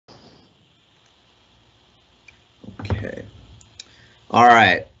Okay. All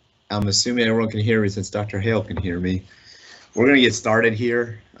right. I'm assuming everyone can hear me since Dr. Hale can hear me. We're going to get started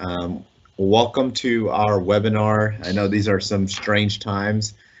here. Welcome to our webinar. I know these are some strange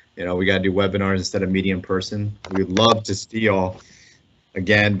times. You know, we got to do webinars instead of meeting in person. We'd love to see y'all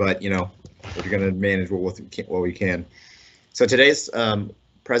again, but you know, we're going to manage what we can. So today's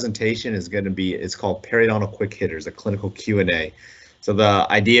presentation is going to be, it's called Periodontal Quick Hitters, a clinical Q&A. So the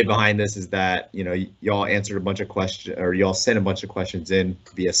idea behind this is that, you know, y'all answered a bunch of questions, or y'all sent a bunch of questions in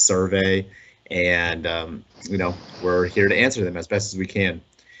via survey, and you know, we're here to answer them as best as we can.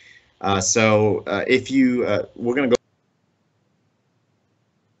 If you, we're gonna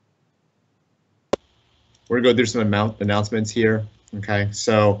go through some announcements here. Okay,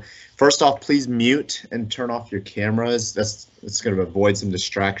 so first off, please mute and turn off your cameras. It's going to avoid some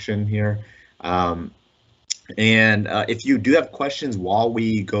distraction here. If you do have questions while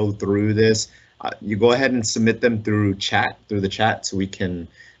we go through this, you go ahead and submit them through the chat, so we can.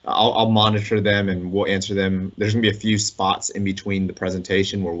 I'll monitor them and we'll answer them. There's going to be a few spots in between the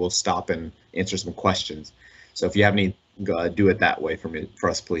presentation where we'll stop and answer some questions. So if you have any, do it that way for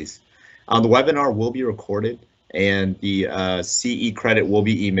us, please. The webinar will be recorded, and the CE credit will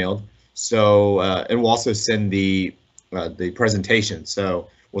be emailed. So and we'll also send the presentation. So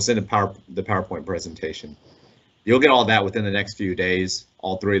we'll send the PowerPoint presentation. You'll get all that within the next few days.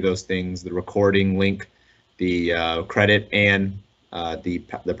 All three of those things: the recording link, the credit, and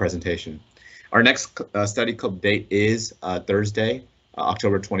the presentation. Our next study club date is Thursday,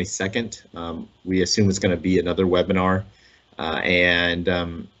 October 22nd. We assume it's going to be another webinar, and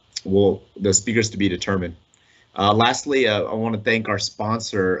the speakers to be determined. Lastly, I want to thank our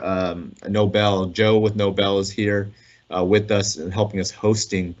sponsor, Nobel. Joe with Nobel is here with us and helping us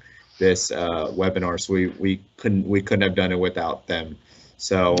hosting this webinar. So we couldn't have done it without them.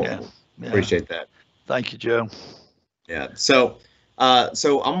 So yeah. Appreciate that. Thank you, Joe. Yeah. So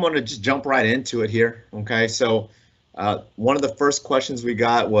I'm going to just jump right into it here. Okay. So one of the first questions we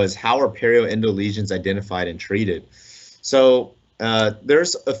got was, how are perioendo lesions identified and treated? So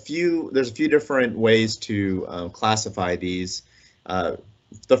there's a few different ways to classify these.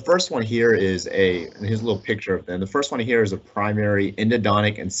 The first one here is and here's a little picture of them. The first one here is a primary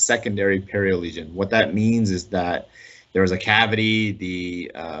endodontic and secondary periolesion. What that means is that there was a cavity,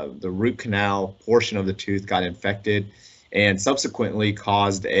 the root canal portion of the tooth got infected, and subsequently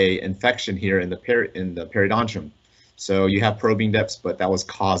caused a infection here in the periodontium. So you have probing depths, but that was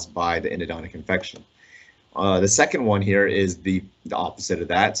caused by the endodontic infection. The second one here is the opposite of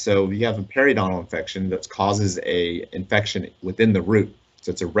that. So you have a periodontal infection that causes a infection within the root. So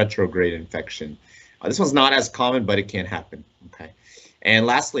it's a retrograde infection. This one's not as common, but it can happen. Okay. And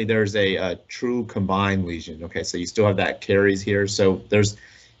lastly, there's a true combined lesion. Okay, so you still have that caries here. So there's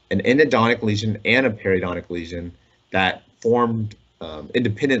an endodontic lesion and a periodontic lesion that formed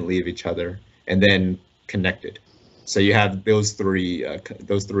independently of each other and then connected. So you have those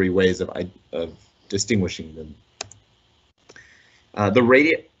three ways of distinguishing them. The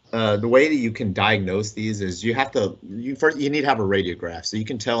way that you can diagnose these is you need to have a radiograph. So you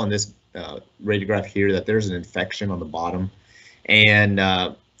can tell in this radiograph here that there's an infection on the bottom, and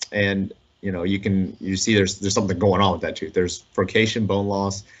you know, you see there's something going on with that tooth. There's furcation, bone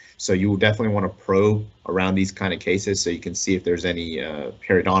loss. So you will definitely want to probe around these kind of cases so you can see if there's any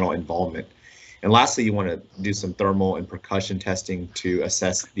periodontal involvement. And lastly, you want to do some thermal and percussion testing to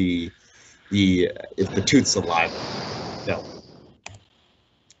assess if the tooth's alive. No.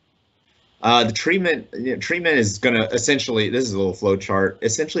 The treatment is going to essentially, this is a little flow chart.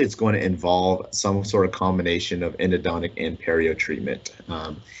 Essentially, it's going to involve some sort of combination of endodontic and perio treatment.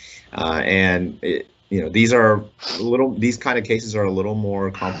 You know, these kind of cases are a little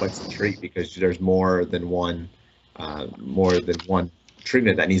more complex to treat because there's more than one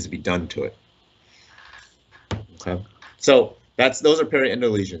treatment that needs to be done to it. Okay, so those are periendo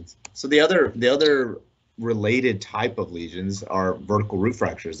lesions. So the other related type of lesions are vertical root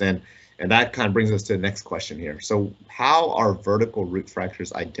fractures, and that kind of brings us to the next question here. So how are vertical root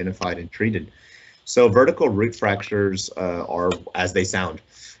fractures identified and treated? So vertical root fractures are, as they sound,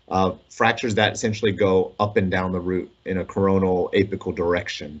 fractures that essentially go up and down the root in a coronal apical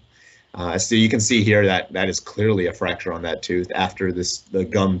direction. So you can see here that is clearly a fracture on that tooth. After the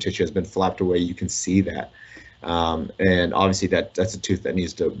gum tissue has been flapped away, you can see that. And obviously that's a tooth that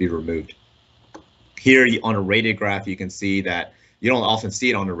needs to be removed. Here on a radiograph, you can see that you don't often see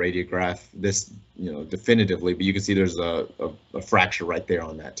it on a radiograph definitively, but you can see there's a fracture right there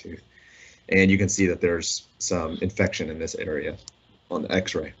on that tooth. And you can see that there's some infection in this area on the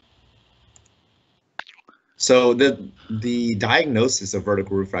x-ray. So the diagnosis of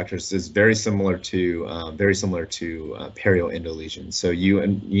vertical root fractures is very similar to perioendolesions. lesions. So you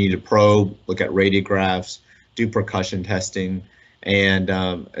need to probe, look at radiographs, do percussion testing,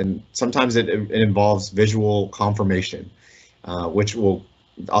 and sometimes it involves visual confirmation, which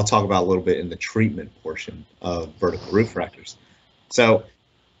I'll talk about a little bit in the treatment portion of vertical root fractures. So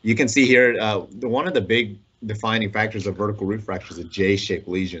you can see here one of the big defining factors of vertical root fractures is a J-shaped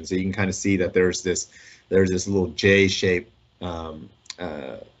lesion. So you can kind of see that there's this little J-shaped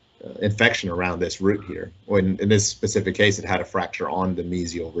infection around this root here. When in this specific case, it had a fracture on the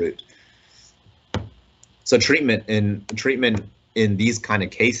mesial root. So treatment in these kind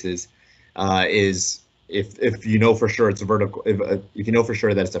of cases is if you know for sure it's a vertical, if you know for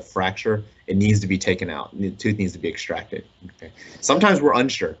sure that it's a fracture, it needs to be taken out. The tooth needs to be extracted. Okay. Sometimes we're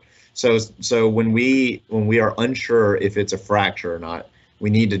unsure. So when we are unsure if it's a fracture or not, we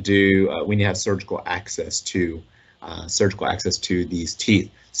need to have surgical access to these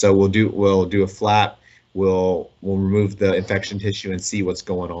teeth. So we'll do a flap. We'll remove the infection tissue and see what's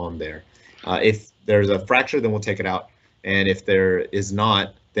going on there. If there's a fracture, then we'll take it out, and if there is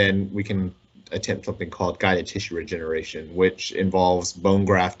not, then we can attempt something called guided tissue regeneration, which involves bone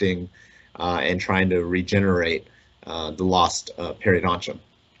grafting and trying to regenerate the lost periodontium.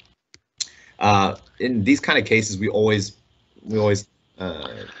 In these kind of cases, we always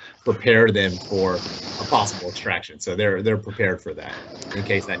prepare them for a possible extraction, so they're prepared for that in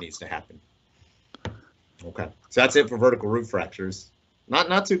case that needs to happen. Okay, so that's it for vertical root fractures.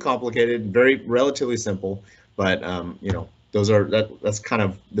 Not too complicated, very relatively simple, but you know, that's kind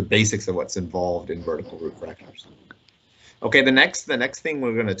of the basics of what's involved in vertical root fractures. Okay, the next thing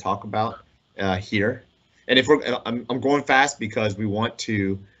we're going to talk about here, and if I'm going fast because we want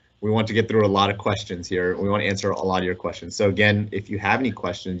to get through a lot of questions here. We want to answer a lot of your questions. So again, if you have any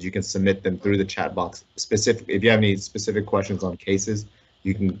questions, you can submit them through the chat box. If you have any specific questions on cases,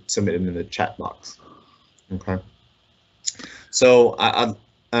 you can submit them in the chat box. Okay. So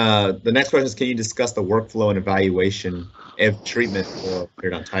the next question is, can you discuss the workflow and evaluation of treatment for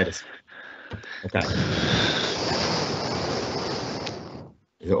periodontitis? Okay.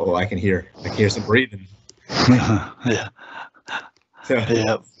 Oh, I can hear some breathing. Yeah.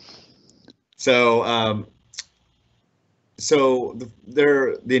 Yeah. So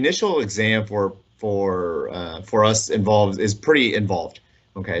the initial exam for us is pretty involved.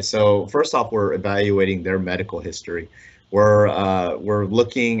 Okay, so first off, we're evaluating their medical history. We're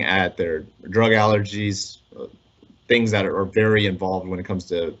looking at their drug allergies, things that are very involved when it comes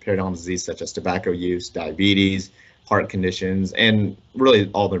to periodontal disease, such as tobacco use, diabetes, heart conditions, and really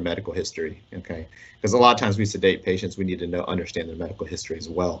all their medical history. Okay, because a lot of times we sedate patients, we need to understand their medical history as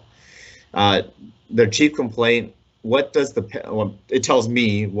well. Their chief complaint, it tells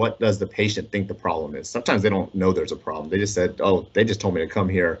me what does the patient think the problem is. Sometimes they don't know there's a problem. They just said, oh, they just told me to come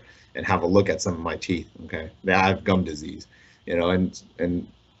here and have a look at some of my teeth. Okay, I have gum disease, you know, and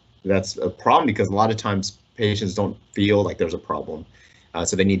that's a problem because a lot of times patients don't feel like there's a problem,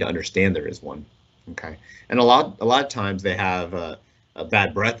 so they need to understand there is one. Okay, and a lot of times they have a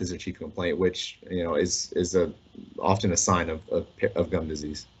bad breath as a chief complaint, which, you know, is often a sign of gum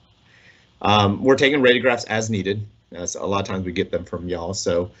disease. We're taking radiographs as needed. So a lot of times we get them from y'all,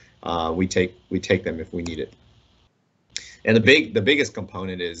 so we take them if we need it. And the biggest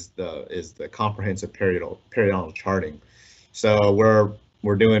component is the comprehensive periodontal charting. So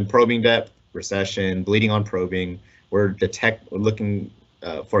we're doing probing depth, recession, bleeding on probing. We're looking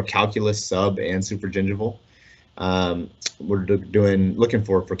for calculus, sub, and supragingival. We're looking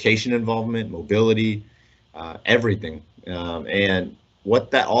for furcation involvement, mobility, everything, and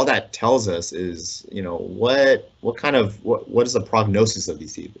all that tells us is, you know, what is the prognosis of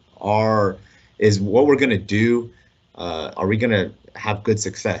these teeth? Is what we're going to do, are we going to have good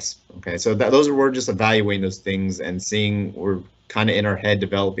success? Okay, so we're just evaluating those things and seeing, we're kind of in our head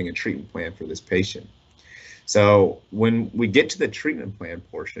developing a treatment plan for this patient. So when we get to the treatment plan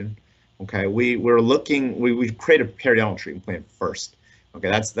portion, okay, we create a periodontal treatment plan first. Okay,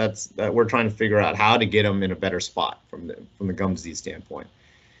 that's we're trying to figure out how to get them in a better spot from the gum disease standpoint.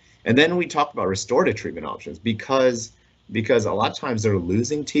 And then we talk about restorative treatment options because a lot of times they're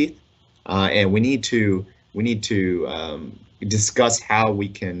losing teeth, and we need to discuss how we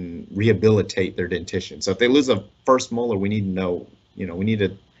can rehabilitate their dentition. So if they lose a first molar, we need to know, you know, we need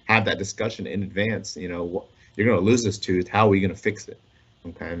to have that discussion in advance. You know, you're going to lose this tooth, how are we going to fix it?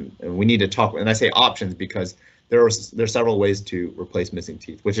 Okay, and we need to talk, and I say options because there's several ways to replace missing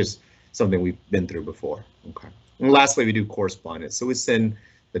teeth, which is something we've been through before. Okay, and lastly, we do correspondence. So we send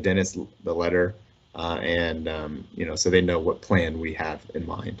the dentist the letter, and you know, so they know what plan we have in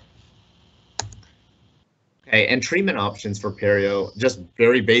mind. Okay, and treatment options for perio, just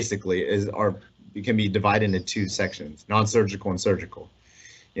very basically, can be divided into two sections: non-surgical and surgical.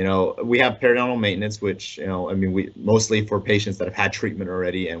 You know, we have periodontal maintenance, which, you know, I mean, we mostly for patients that have had treatment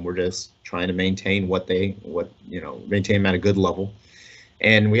already, and we're just trying to maintain maintain them at a good level.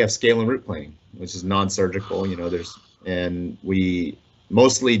 And we have scale and root planing, which is non-surgical. You know, and we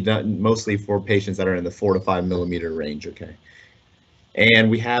mostly for patients that are in the 4 to 5 millimeter range. Okay, and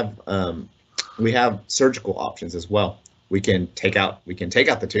we have surgical options as well. We can take out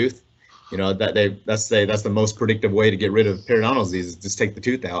the tooth. You know, that's the most predictive way to get rid of periodontal disease is just take the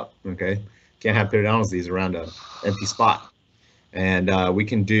tooth out. Okay, can't have periodontal disease around an empty spot. And we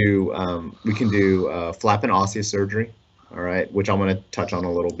can do flap and osseous surgery. All right, which I'm going to touch on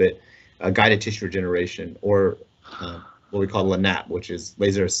a little bit. Guided tissue regeneration, or what we call LANAP, which is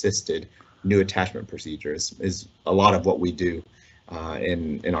laser assisted new attachment procedures, is a lot of what we do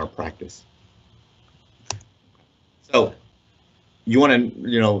in our practice. So you want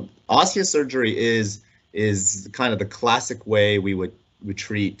to, osseous surgery is kind of the classic way we would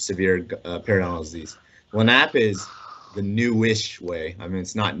treat severe periodontal disease. LANAP is the newish way. I mean,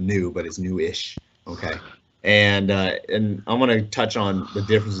 it's not new, but it's newish. Okay, and I'm going to touch on the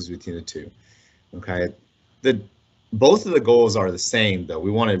differences between the two. Okay, both of the goals are the same, though.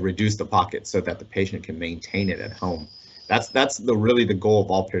 We want to reduce the pocket so that the patient can maintain it at home. That's really the goal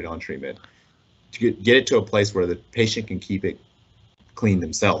of all periodontal treatment, to get it to a place where the patient can keep it clean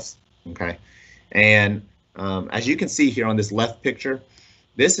themselves. Okay, and as you can see here on this left picture,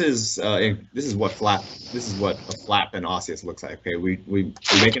 this is what a flap and osseous looks like. Okay, we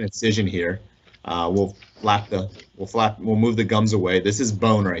make an incision here. We'll move the gums away. This is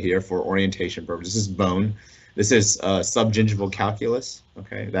bone right here for orientation purposes. This is bone. This is subgingival calculus.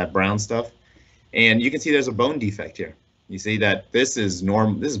 Okay, that brown stuff, and you can see there's a bone defect here. You see that this is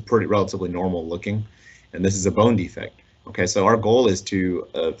pretty relatively normal looking, and this is a bone defect. Okay, so our goal is to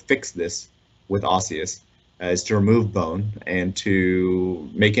fix this with osseous, is to remove bone and to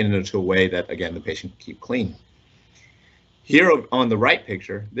make it into a way that, again, the patient can keep clean. Here on the right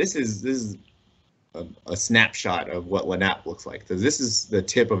picture, this is a snapshot of what LANAP looks like. So this is the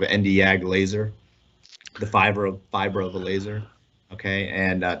tip of an Nd:YAG laser, the fiber of a laser. Okay,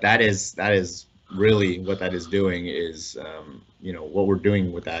 and that is really what that is doing is, what we're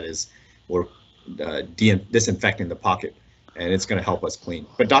doing with that is we're disinfecting the pocket, and it's going to help us clean.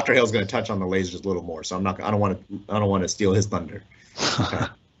 But Dr. Hale's going to touch on the lasers a little more, so I don't want to steal his thunder. Okay.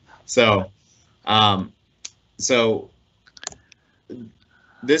 So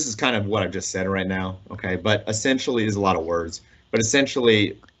this is kind of what I've just said right now. Okay, but essentially, there's a lot of words. But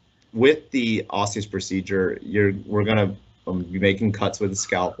essentially, with the osseous procedure, we're going to be making cuts with a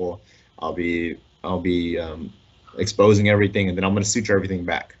scalpel. I'll be exposing everything, and then I'm going to suture everything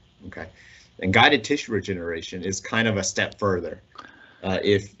back. Okay, and guided tissue regeneration is kind of a step further.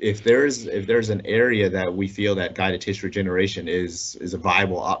 If there's an area that we feel that guided tissue regeneration is a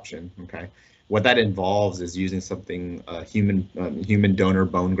viable option, okay, what that involves is using something human donor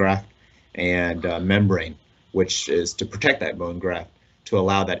bone graft and membrane, which is to protect that bone graft to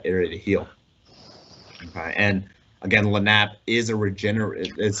allow that area to heal. Okay, and again, LANAP is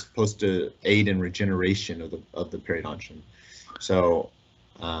it's supposed to aid in regeneration of the periodontium. So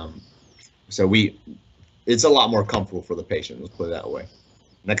it's a lot more comfortable for the patient. Let's put it that way.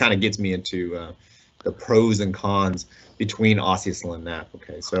 And that kind of gets me into the pros and cons between osseous and LANAP.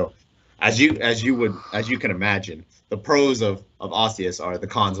 Okay, so as you can imagine, the pros of osseous are the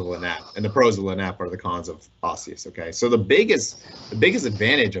cons of LANAP, and the pros of LANAP are the cons of osseous. Okay, so the biggest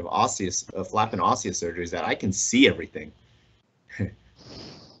advantage of osseous, flap and osseous surgery, is that I can see everything.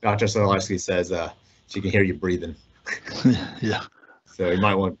 Dr. Solarski says she can hear you breathing. Yeah. So you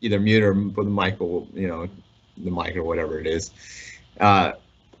might want either mute or put the mic, or the mic or whatever it is.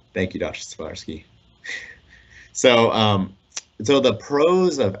 Thank you, Dr. Solarski. So the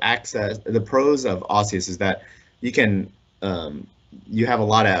pros of osseous is that you have a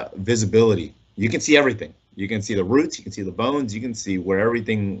lot of visibility. You can see everything. You can see the roots, you can see the bones, you can see where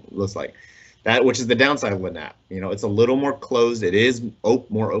everything looks like. That, which is the downside of LANAP. It's a little more closed. It is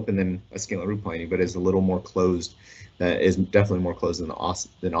more open than a scale and root planing, but it's a little more closed. That is definitely more closed than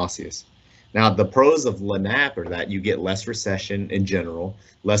osseous. Now, the pros of LANAP are that you get less recession in general,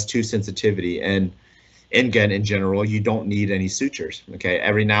 less tooth sensitivity, and again, in general, you don't need any sutures. Okay,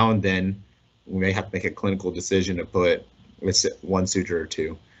 every now and then we may have to make a clinical decision to put one suture or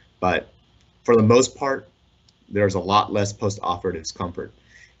two, but for the most part, there's a lot less post-operative discomfort.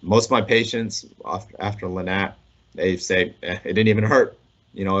 Most of my patients after LANAP, they say it didn't even hurt.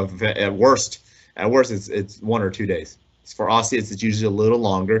 If at worst it's 1 or 2 days. For osseous, it's usually a little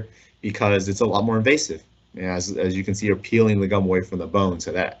longer because it's a lot more invasive. And as you can see, you're peeling the gum away from the bone,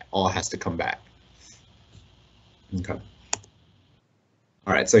 so that all has to come back. Okay.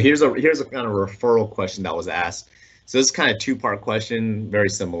 All right, so here's a kind of referral question that was asked. So this is kind of two-part question, very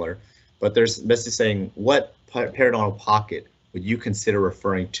similar, but there's basically saying, what periodontal pocket would you consider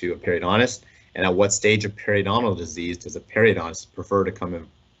referring to a periodontist, and at what stage of periodontal disease does a periodontist prefer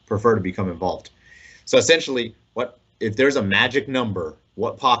to become involved? So essentially, what if there's a magic number?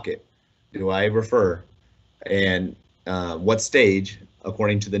 What pocket do I refer, and what stage,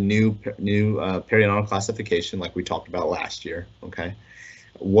 according to the new periodontal classification, like we talked about last year? Okay.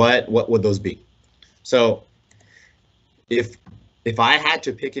 What would those be? So if I had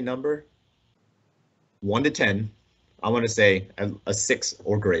to pick a number, 1 to 10, I'm going to say a 6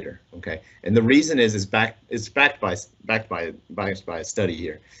 or greater. Okay, and the reason is backed by a study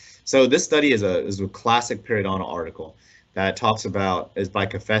here. So this study is a classic periodontal article that talks about, is by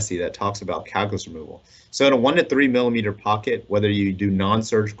Confessi, that talks about calculus removal. So in a 1 to 3 millimeter pocket, whether you do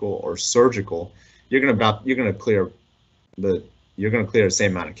non-surgical or surgical, you're going to clear the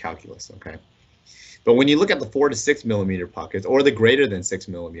same amount of calculus. Okay, but when you look at the 4 to 6 millimeter pockets, or the greater than 6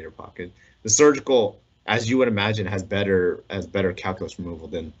 millimeter pocket, the surgical, as you would imagine, has better calculus removal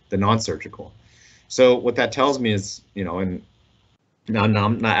than the non-surgical. So what that tells me is, and now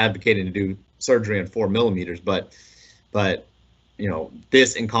I'm not advocating to do surgery on 4 millimeters, but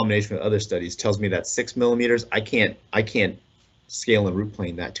this in combination with other studies tells me that 6 millimeters, I can't scale and root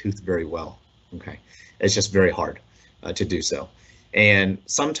plane that tooth very well. Okay, it's just very hard to do so. And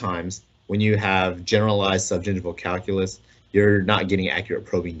sometimes when you have generalized subgingival calculus, you're not getting accurate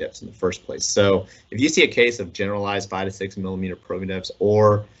probing depths in the first place. So if you see a case of generalized 5 to 6 millimeter probing depths,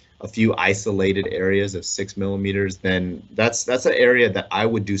 or a few isolated areas of 6 millimeters, then that's an area that I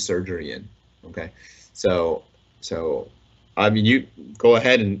would do surgery in. Okay, so I mean, you go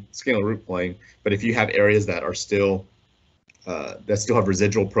ahead and scale and root plane, but if you have areas that are still have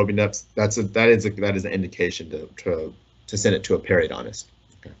residual probing depths, that is an indication to send it to a periodontist.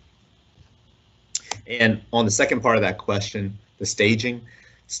 Okay. And on the second part of that question, the staging,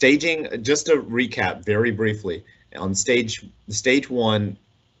 just to recap very briefly, on stage 1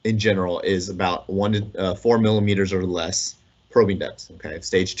 in general is about 1 to 4 millimeters or less probing depths. Okay,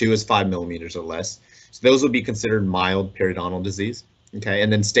 stage 2 is 5 millimeters or less. So those would be considered mild periodontal disease. Okay,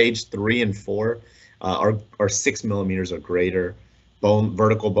 and then stage 3 and 4 are 6 millimeters or greater,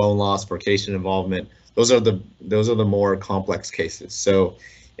 vertical bone loss, furcation involvement. Those are the more complex cases. So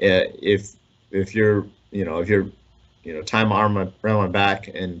if you're tie my arm around my back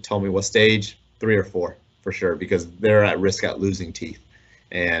and tell me what stage, 3 or 4 for sure, because they're at risk at losing teeth,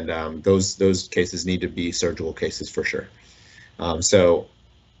 and those cases need to be surgical cases for sure. So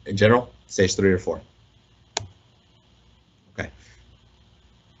in general, stage 3 or 4. Okay.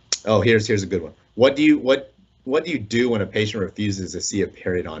 Oh, here's a good one. What do you do when a patient refuses to see a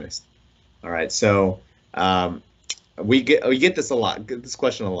periodontist? All right, so we get this a lot. Get this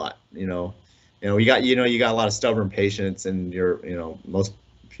question a lot. You got a lot of stubborn patients, and most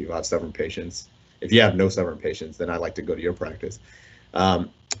people have stubborn patients. If you have no stubborn patients, then I'd like to go to your practice. But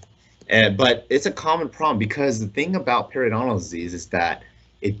it's a common problem, because the thing about periodontal disease is that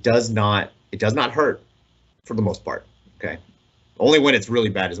it does not hurt for the most part. Okay, only when it's really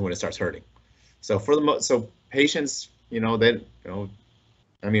bad is when it starts hurting. So so patients, I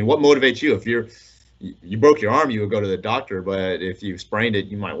mean, what motivates you? If you broke your arm, you would go to the doctor, but if you sprained it,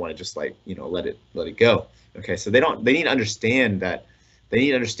 you might want to just let it go. Okay, so they need to understand that. They need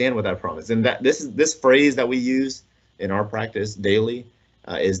to understand what that problem is, and that this phrase that we use in our practice daily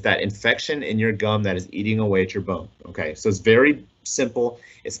is that infection in your gum that is eating away at your bone. Okay, so it's very simple.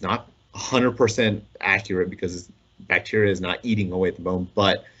 It's not 100% accurate, because bacteria is not eating away at the bone,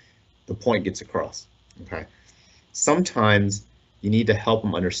 but the point gets across. Okay, sometimes you need to help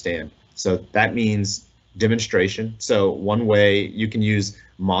them understand. So that means demonstration. So one way, you can use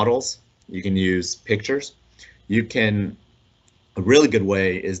models, you can use pictures. A really good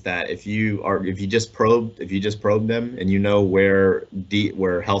way is that if you just probe them, and you know where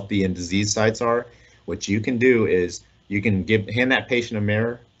healthy and disease sites are, what you can do is you can hand that patient a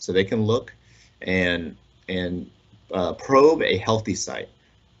mirror so they can look and probe a healthy site.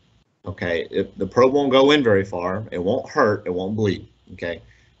 Okay, the probe won't go in very far, it won't hurt, it won't bleed. Okay,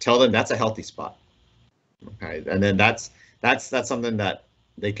 tell them that's a healthy spot. Okay, and then that's something that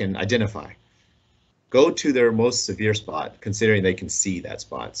they can identify. Go to their most severe spot, considering they can see that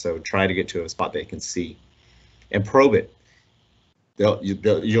spot. So try to get to a spot they can see, and probe it.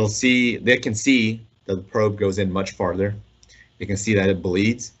 You'll see, they can see that the probe goes in much farther. They can see that it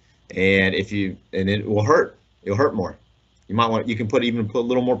bleeds, and it will hurt. It'll hurt more. You can put a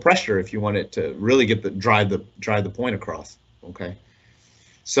little more pressure if you want it to really drive the point across. Okay,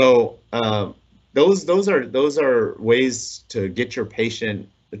 so those are ways to get your patient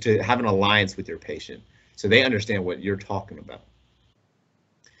to have an alliance with your patient, so they understand what you're talking about,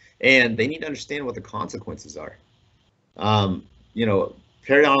 and they need to understand what the consequences are. You know,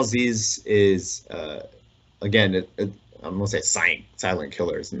 periodontal disease is again, I'm gonna say silent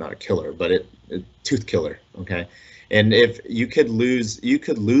killer. It's not a killer, but it tooth killer. Okay, and if you could lose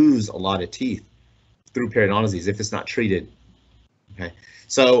a lot of teeth through periodontal disease if it's not treated. Okay,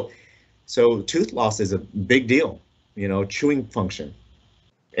 so tooth loss is a big deal. You know, chewing function,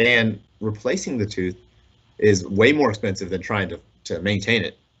 and replacing the tooth is way more expensive than trying to maintain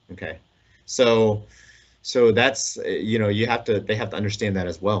it. Okay, so that's, you know, they have to understand that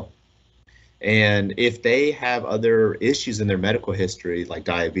as well. And if they have other issues in their medical history, like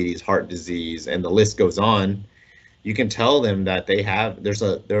diabetes, heart disease, and the list goes on, you can tell them that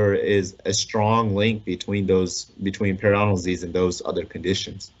there is a strong link between periodontal disease and those other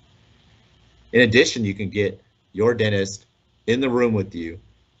conditions. In addition, you can get your dentist in the room with you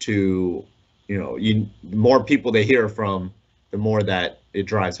to, you know, the more people they hear from, the more that it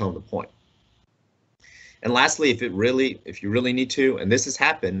drives home the point. And lastly, if you really need to, and this has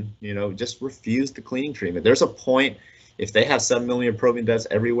happened, you know, just refuse the cleaning treatment. There's a point, if they have 7mm probing dust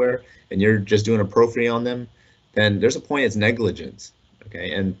everywhere and you're just doing a pro-free on them, then there's a point it's negligence.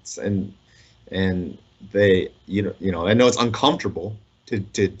 Okay, and they, you know, I know it's uncomfortable to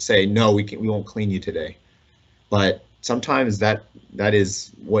say no, we won't clean you today, but sometimes that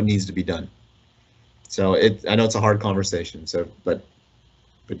is what needs to be done. So I know it's a hard conversation. So, but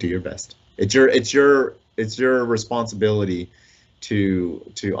do your best. It's your responsibility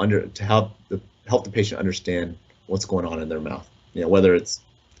to help the patient understand what's going on in their mouth. You know, whether it's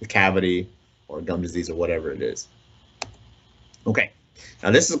a cavity or gum disease or whatever it is. Okay,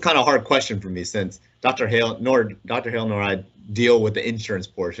 now this is a kind of hard question for me, since Dr. Hale nor I deal with the insurance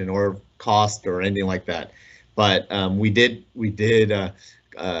portion or cost or anything like that. But we did refer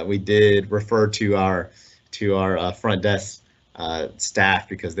to our front desk staff,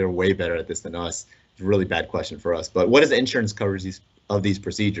 because they're way better at this than us. It's a really bad question for us. But what is the insurance coverage of these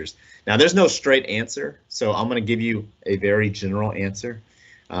procedures? Now, there's no straight answer, so I'm going to give you a very general answer,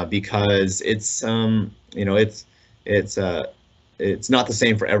 because it's you know, it's not the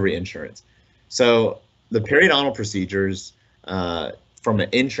same for every insurance. So the periodontal procedures, from an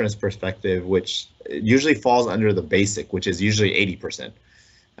insurance perspective, which usually falls under the basic, which is usually 80%.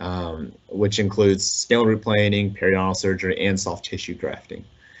 Which includes scale and root planing, periodontal surgery, and soft tissue grafting.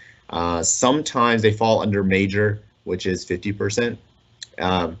 Sometimes they fall under major, which is 50%,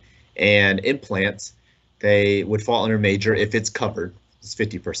 and implants, they would fall under major if it's covered, it's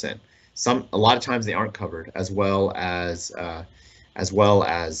 50%. A lot of times they aren't covered, as well as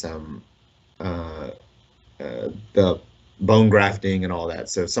the bone grafting and all that.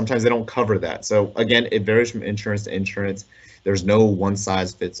 So sometimes they don't cover that. So again, it varies from insurance to insurance. There's no one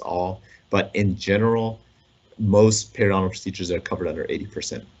size fits all, but in general, most periodontal procedures are covered under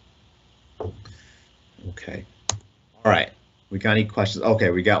 80%. Okay, all right, we got any questions?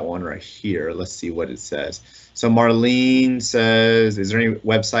 Okay, we got one right here. Let's see what it says. So Marlene says, is there any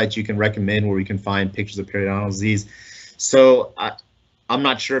websites you can recommend where we can find pictures of periodontal disease? So I'm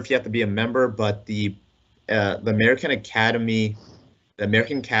not sure if you have to be a member, but the American Academy of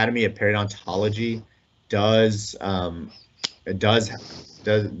Periodontology does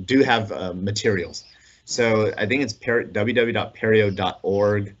have materials. So I think it's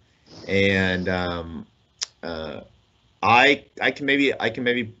www.perio.org, and I can maybe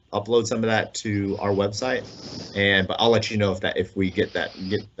upload some of that to our website, but I'll let you know if we get that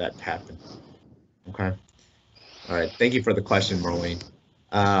to happen. Okay. All right. Thank you for the question, Marlene.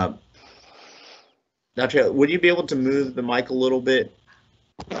 Dr. Hale, would you be able to move the mic a little bit?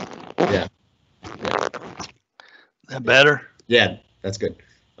 Yeah. That better? Yeah, that's good.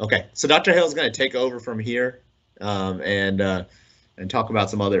 Okay, so Dr. Hale is going to take over from here, and talk about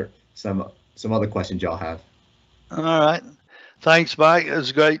some other questions y'all have. All right. Thanks, Mike. It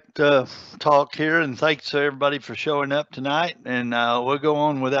was great talk here, and thanks to everybody for showing up tonight. And we'll go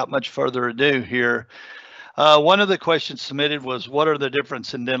on without much further ado here. One of the questions submitted was, what are the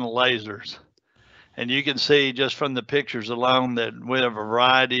difference in dental lasers? And you can see just from the pictures alone that we have a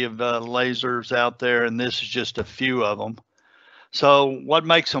variety of lasers out there, and this is just a few of them. So what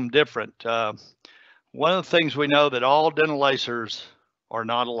makes them different? One of the things we know that all dental lasers are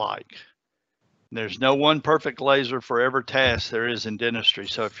not alike. There's no one perfect laser for every task there is in dentistry.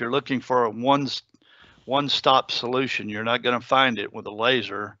 So if you're looking for a one-stop solution, you're not going to find it with a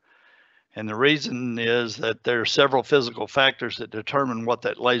laser. And the reason is that there are several physical factors that determine what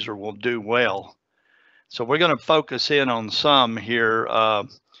that laser will do well. So we're going to focus in on some here.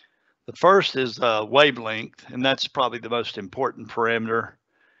 The first is wavelength, and that's probably the most important parameter.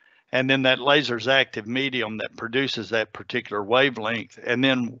 And then that laser's active medium that produces that particular wavelength. And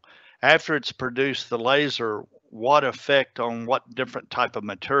then after it's produced the laser, what effect on what different type of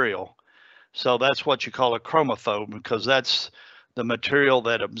material. So that's what you call a chromophobe, because that's the material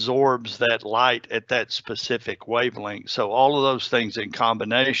that absorbs that light at that specific wavelength. So all of those things in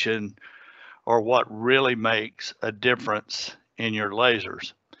combination are what really makes a difference in your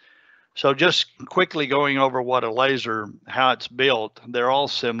lasers. So just quickly going over what a laser, how it's built, they're all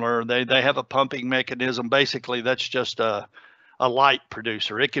similar. They have a pumping mechanism. Basically, that's just a light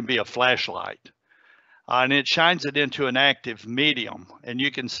producer. It can be a flashlight. And it shines it into an active medium. And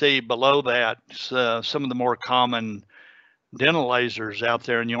you can see below that some of the more common dental lasers out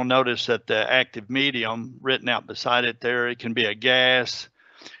there. And you'll notice that the active medium written out beside it there, it can be a gas,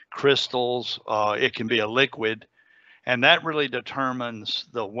 crystals, it can be a liquid. And that really determines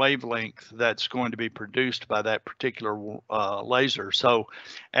the wavelength that's going to be produced by that particular laser. So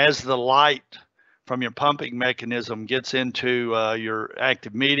as the light from your pumping mechanism gets into your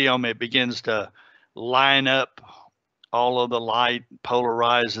active medium, it begins to line up all of the light,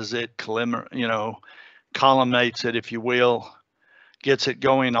 polarizes it, collimates it, if you will, gets it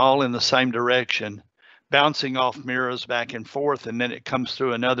going all in the same direction, bouncing off mirrors back and forth, and then it comes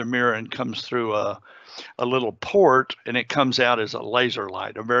through another mirror and comes through a little port, and it comes out as a laser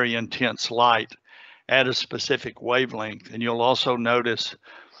light, a very intense light at a specific wavelength. And you'll also notice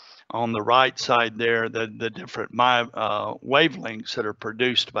on the right side there the different wavelengths that are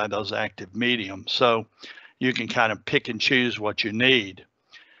produced by those active mediums. So you can kind of pick and choose what you need.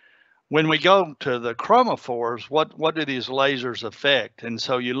 When we go to the chromophores, what do these lasers affect? And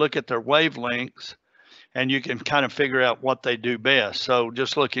so you look at their wavelengths, and you can kind of figure out what they do best. So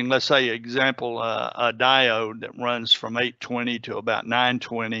just looking, let's say example, a diode that runs from 820 to about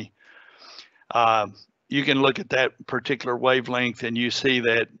 920. You can look at that particular wavelength and you see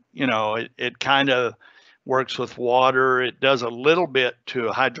that, it kind of works with water. It does a little bit to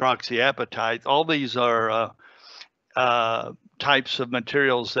hydroxyapatite. All these are types of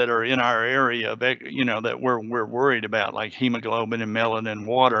materials that are in our area, that we're worried about, like hemoglobin and melanin and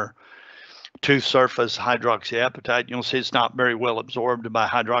water. Tooth surface hydroxyapatite, you'll see it's not very well absorbed by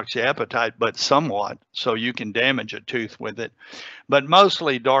hydroxyapatite, but somewhat, so you can damage a tooth with it. But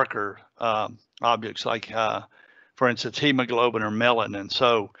mostly darker objects like, for instance, hemoglobin or melanin.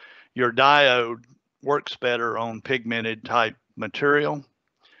 So your diode works better on pigmented type material,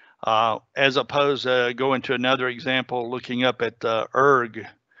 as opposed to going to another example, looking up at the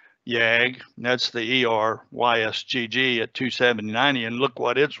YAG, that's the YSGG at 270/90, and look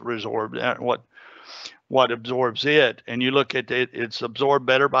what it's resorbed at, what absorbs it. And you look at it, it's absorbed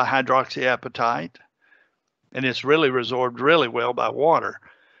better by hydroxyapatite, and it's really resorbed really well by water.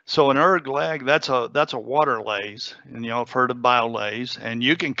 So an lag, that's a water lase, and I've heard of biolase, and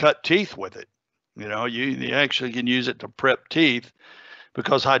you can cut teeth with it. You actually can use it to prep teeth,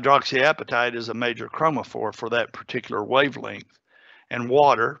 because hydroxyapatite is a major chromophore for that particular wavelength. And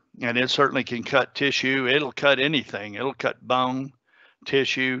water, and it certainly can cut tissue. It'll cut anything. It'll cut bone,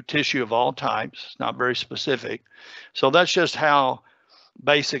 tissue of all types. It's not very specific. So that's just how,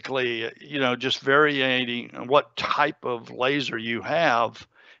 basically, just varying what type of laser you have,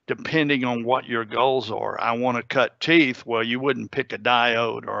 depending on what your goals are. I want to cut teeth. Well, you wouldn't pick a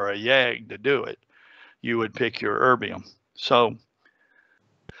diode or a YAG to do it. You would pick your erbium. So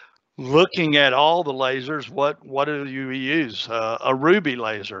looking at all the lasers, what do you use? A ruby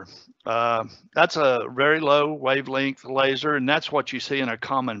laser. That's a very low wavelength laser, and that's what you see in a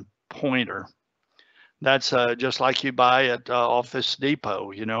common pointer. That's just like you buy at Office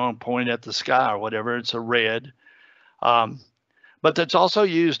Depot, and point at the sky or whatever. It's a red. But that's also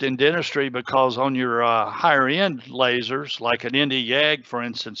used in dentistry, because on your higher end lasers, like an ND YAG, for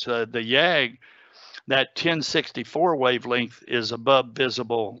instance, the YAG, that 1064 wavelength is above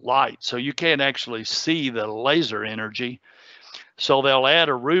visible light. So you can't actually see the laser energy. So they'll add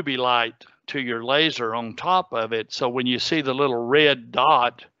a ruby light to your laser on top of it. So when you see the little red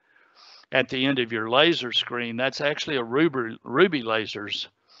dot at the end of your laser screen, that's actually a ruby lasers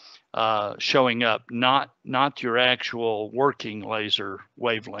showing up, not your actual working laser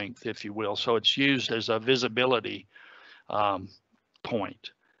wavelength, if you will. So it's used as a visibility point.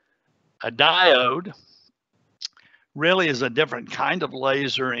 A diode really is a different kind of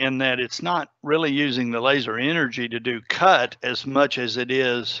laser, in that it's not really using the laser energy to do cut as much as it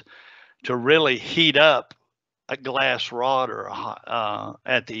is to really heat up a glass rod or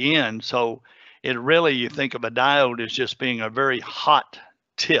at the end. So it really, you think of a diode as just being a very hot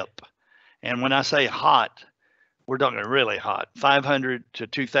tip. And when I say hot, we're talking really hot, 500 to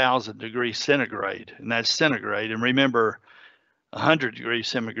 2000 degrees centigrade, and that's centigrade. And remember, 100 degrees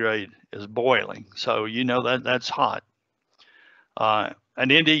centigrade is boiling. So you know that's hot. An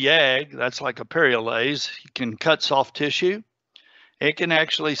ND-YAG, that's like a periolase, can cut soft tissue. It can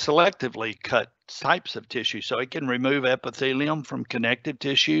actually selectively cut types of tissue. So it can remove epithelium from connective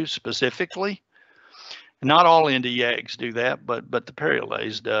tissue specifically. Not all ND-YAGs do that, but the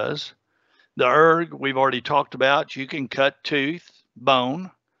periolase does. The erg, we've already talked about. You can cut tooth, bone,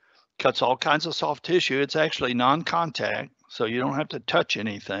 cuts all kinds of soft tissue. It's actually non-contact, so you don't have to touch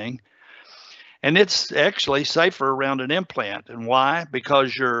anything. And it's actually safer around an implant. And why?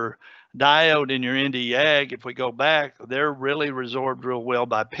 Because your diode and your ND-YAG, if we go back, they're really resorbed real well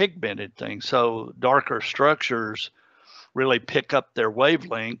by pigmented things. So darker structures really pick up their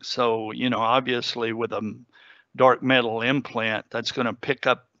wavelength. So, you know, obviously with a dark metal implant, that's going to pick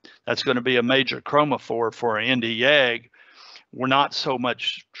up, that's going to be a major chromophore for an ND-YAG. We're not so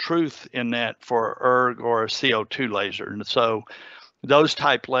much truth in that for erg or a CO2 laser. And so those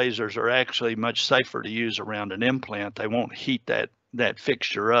type lasers are actually much safer to use around an implant. They won't heat that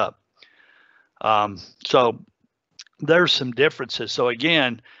fixture up. So there's some differences. So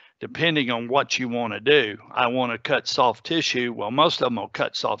again, depending on what you want to do, I want to cut soft tissue. Well, most of them will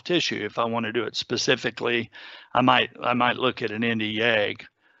cut soft tissue. If I want to do it specifically, I might look at an ND-YAG.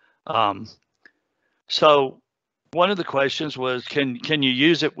 So one of the questions was, can you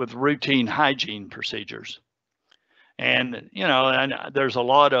use it with routine hygiene procedures? And, you know, and there's a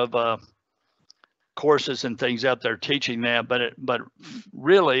lot of courses and things out there teaching that, but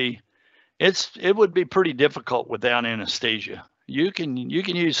really it would be pretty difficult without anesthesia. You can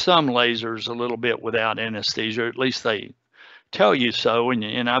use some lasers a little bit without anesthesia, at least they tell you so,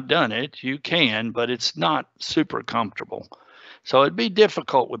 and I've done it. You can, but it's not super comfortable. So it'd be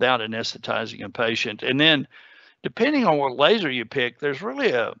difficult without anesthetizing a patient. And then depending on what laser you pick, there's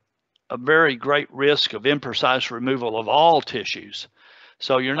really a very great risk of imprecise removal of all tissues.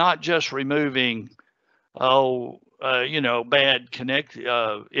 So you're not just removing, bad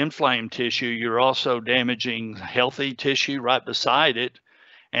inflamed tissue, you're also damaging healthy tissue right beside it.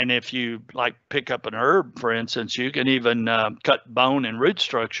 And if you like pick up an herb, for instance, you can even cut bone and root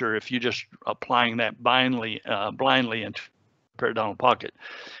structure if you're just applying that blindly into periodontal pocket.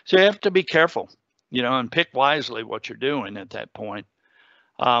 So you have to be careful, you know, and pick wisely what you're doing at that point.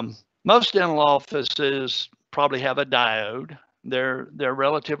 Most dental offices probably have a diode. They're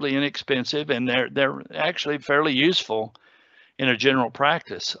relatively inexpensive, and they're actually fairly useful in a general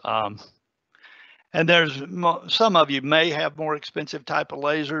practice. And there's some of you may have more expensive type of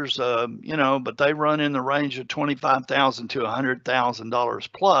lasers, but they run in the range of $25,000 to $100,000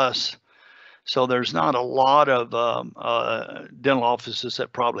 plus. So there's not a lot of dental offices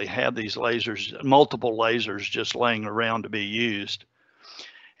that probably have these lasers, multiple lasers just laying around to be used.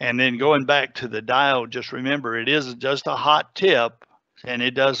 And then going back to the diode, just remember it is just a hot tip, and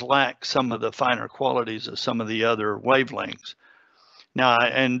it does lack some of the finer qualities of some of the other wavelengths. Now,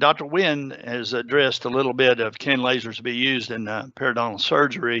 and Dr. Nguyen has addressed a little bit of can lasers be used in periodontal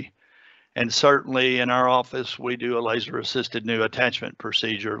surgery. And certainly in our office, we do a laser-assisted new attachment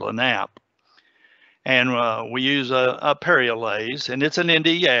procedure, LANAP. And we use a periolase, and it's an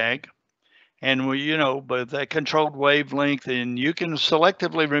ND-YAG. And we, with that controlled wavelength, and you can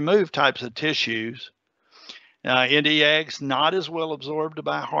selectively remove types of tissues. ND-YAG's not as well absorbed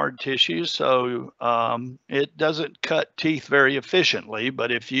by hard tissues, so it doesn't cut teeth very efficiently.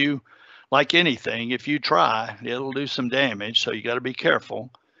 But if you, like anything, if you try, it'll do some damage. So you got to be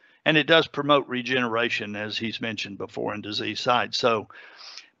careful. And it does promote regeneration, as he's mentioned before, in disease sites. So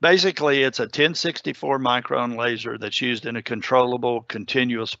basically, it's a 1064 micron laser that's used in a controllable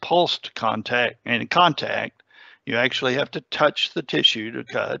continuous pulsed contact. You actually have to touch the tissue to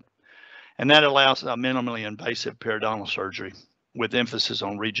cut. And that allows a minimally invasive periodontal surgery with emphasis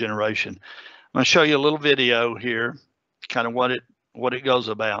on regeneration. I'm going to show you a little video here, kind of what it goes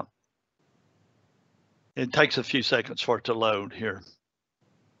about. It takes a few seconds for it to load here.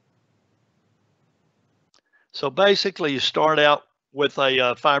 So basically, you start out with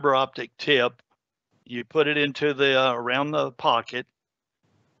a fiber optic tip. You put it into around the pocket,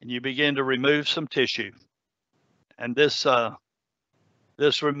 and you begin to remove some tissue. And this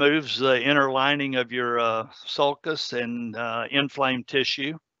removes the inner lining of your sulcus and inflamed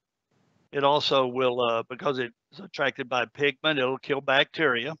tissue. It also will, because it's attracted by pigment, it'll kill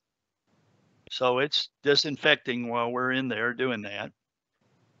bacteria. So it's disinfecting while we're in there doing that.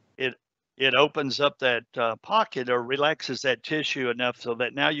 it opens up that pocket or relaxes that tissue enough so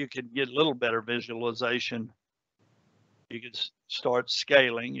that now you can get a little better visualization. You can start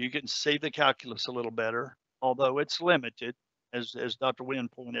scaling. You can see the calculus a little better, although it's limited, as Dr.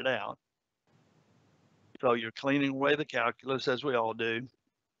 Nguyen pointed out. So you're cleaning away the calculus, as we all do.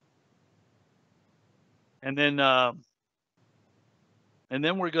 And then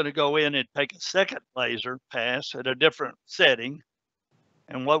we're going to go in and take a second laser pass at a different setting.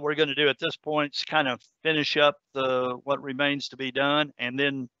 And what we're going to do at this point is kind of finish up what remains to be done, and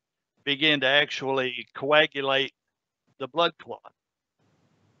then begin to actually coagulate the blood clot.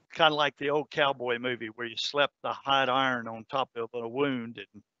 Kind of like the old cowboy movie where you slap the hot iron on top of a wound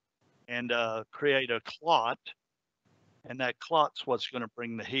and create a clot. And that clot's what's going to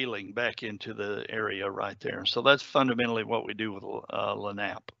bring the healing back into the area right there. So that's fundamentally what we do with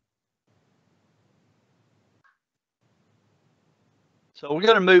LANAP. So we're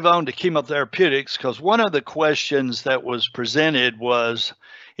going to move on to chemotherapeutics, because one of the questions that was presented was,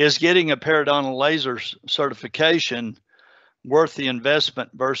 is getting a periodontal laser certification worth the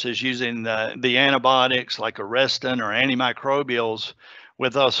investment versus using the antibiotics like Arrestin or antimicrobials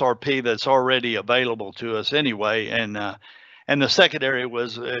with SRP that's already available to us anyway? And the secondary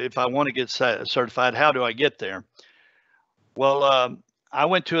was, if I want to get certified, how do I get there? Well, I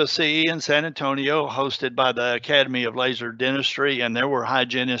went to a CE in San Antonio hosted by the Academy of Laser Dentistry, and there were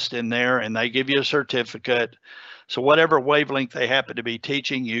hygienists in there, and they give you a certificate. So whatever wavelength they happen to be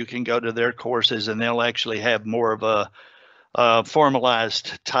teaching, you can go to their courses, and they'll actually have more of a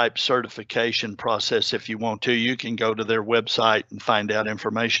formalized type certification process. If you want to, you can go to their website and find out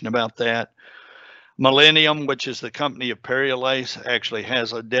information about that. Millennium, which is the company of Periolace, actually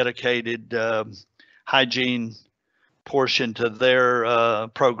has a dedicated hygiene portion to their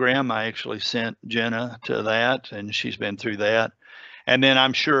program. I actually sent Jenna to that, and she's been through that. And then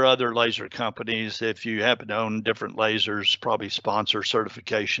I'm sure other laser companies, if you happen to own different lasers, probably sponsor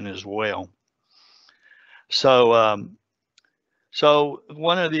certification as well. So so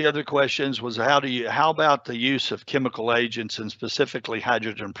one of the other questions was, how about the use of chemical agents, and specifically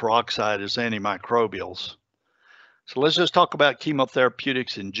hydrogen peroxide as antimicrobials? So let's just talk about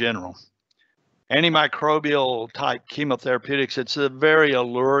chemotherapeutics in general. Antimicrobial type chemotherapeutics, it's a very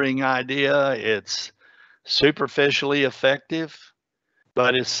alluring idea. It's superficially effective,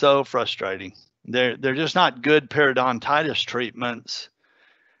 but it's so frustrating. They're just not good periodontitis treatments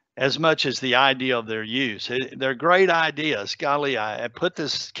as much as the idea of their use. They're great ideas. Golly, I put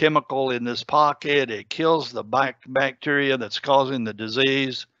this chemical in this pocket. It kills the bacteria that's causing the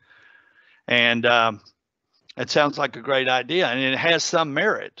disease. And it sounds like a great idea, and it has some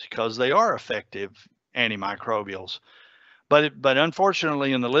merit because they are effective antimicrobials. But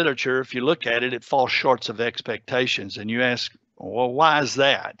unfortunately, in the literature, if you look at it, it falls short of expectations. And you ask, well, why is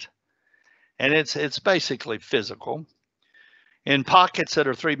that? And it's basically physical. In pockets that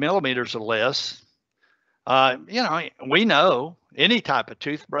are 3 millimeters or less, we know any type of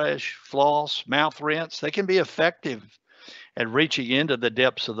toothbrush, floss, mouth rinse, they can be effective at reaching into the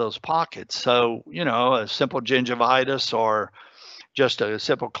depths of those pockets. So, a simple gingivitis or just a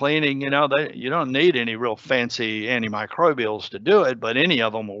simple cleaning, you don't need any real fancy antimicrobials to do it, but any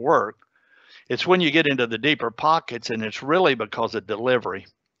of them will work. It's when you get into the deeper pockets, and it's really because of delivery.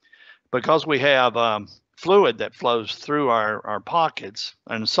 Because we have fluid that flows through our pockets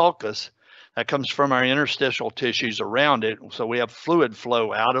and sulcus that comes from our interstitial tissues around it. So we have fluid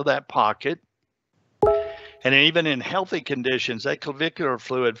flow out of that pocket. And even in healthy conditions, that clavicular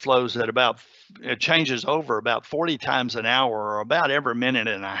fluid flows at it changes over about 40 times an hour, or about every minute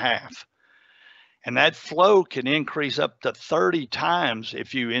and a half. And that flow can increase up to 30 times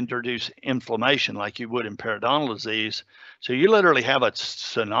if you introduce inflammation like you would in periodontal disease. So you literally have a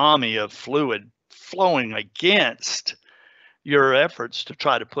tsunami of fluid flowing against your efforts to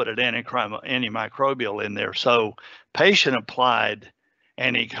try to put an antimicrobial in there. So patient-applied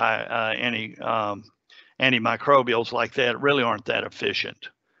antimicrobials like that really aren't that efficient.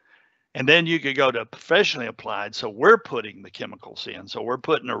 And then you could go to professionally applied. So we're putting the chemicals in. So we're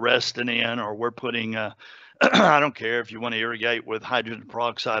putting Arrestin in, or we're putting, I don't care if you want to irrigate with hydrogen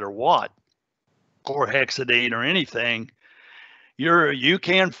peroxide or what, or hexadine or anything. You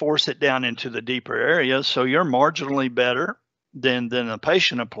can force it down into the deeper areas. So you're marginally better than a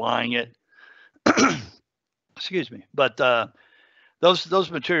patient applying it. Excuse me. But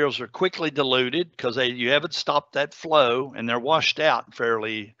those materials are quickly diluted because you haven't stopped that flow, and they're washed out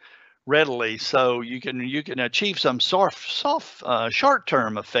fairly readily. So you can achieve some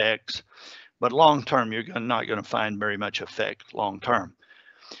short-term effects, but long-term you're not going to find very much effect long-term.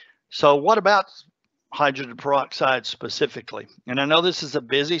 So what about hydrogen peroxide specifically. And I know this is a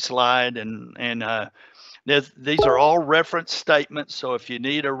busy slide, and these are all reference statements. So if you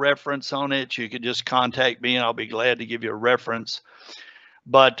need a reference on it, you can just contact me and I'll be glad to give you a reference.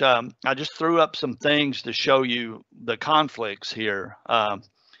 But I just threw up some things to show you the conflicts here.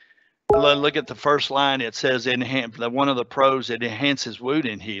 Look at the first line. It says one of the pros, it enhances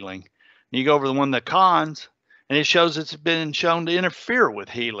wound healing. You go over the one of the cons, and it shows it's been shown to interfere with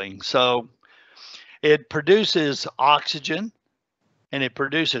healing. So it produces oxygen, and it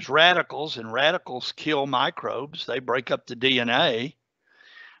produces radicals, and radicals kill microbes. They break up the DNA.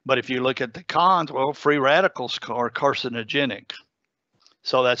 But if you look at the cons, well, free radicals are carcinogenic.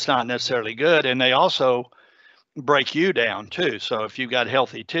 So that's not necessarily good. And they also break you down too. So if you've got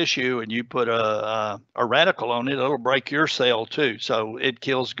healthy tissue and you put a radical on it, it'll break your cell too. So it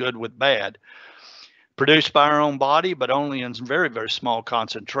kills good with bad. Produced by our own body, but only in very, very small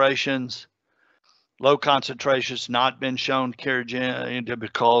concentrations. Low concentrations not been shown to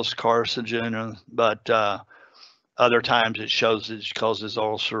cause carcinogen, but other times it shows it causes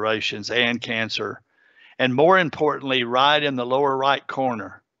ulcerations and cancer. And more importantly, right in the lower right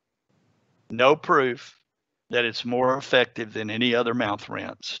corner, no proof that it's more effective than any other mouth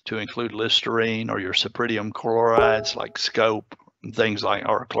rinse, to include Listerine or your Cyprinium chlorides like Scope and things like,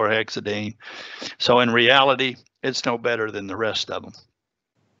 or chlorhexidine. So in reality, it's no better than the rest of them.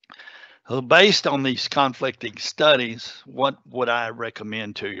 So based on these conflicting studies, what would I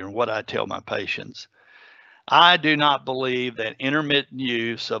recommend to you, or what I tell my patients? I do not believe that intermittent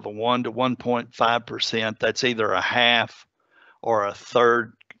use of a 1 to 1.5%, that's either a half or a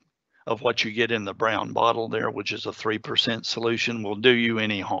third of what you get in the brown bottle there, which is a 3% solution, will do you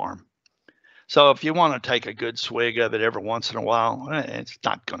any harm. So if you want to take a good swig of it every once in a while, it's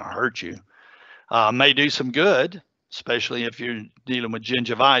not going to hurt you. May do some good, especially if you're dealing with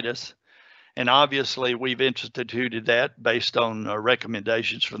gingivitis. And obviously, we've instituted that based on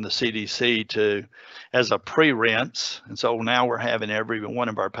recommendations from the CDC as a pre-rinse. And so now we're having every one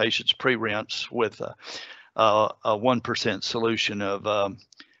of our patients pre-rinse with a 1% solution of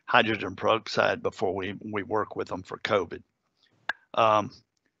hydrogen peroxide before we work with them for COVID.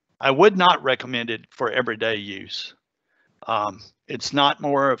 I would not recommend it for everyday use. It's not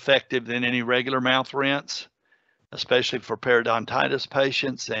more effective than any regular mouth rinse, especially for periodontitis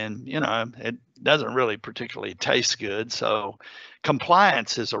patients, and it doesn't really particularly taste good. So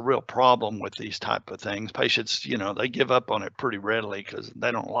compliance is a real problem with these type of things. Patients, they give up on it pretty readily because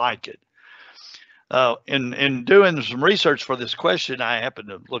they don't like it. In doing some research for this question, I happened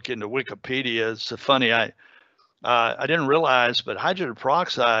to look into Wikipedia. It's funny, I didn't realize, but hydrogen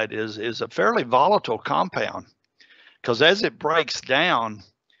peroxide is a fairly volatile compound, because as it breaks down,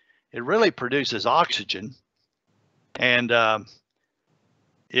 it really produces oxygen. And,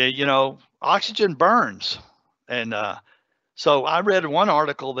 oxygen burns. And so I read one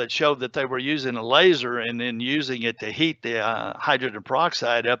article that showed that they were using a laser and then using it to heat the hydrogen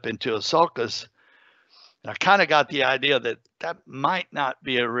peroxide up into a sulcus. And I kind of got the idea that might not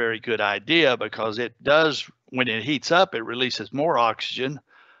be a very good idea, because it does, when it heats up, it releases more oxygen.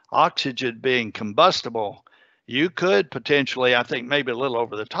 Oxygen being combustible, you could potentially, I think maybe a little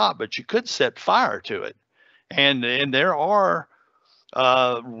over the top, but you could set fire to it. And there are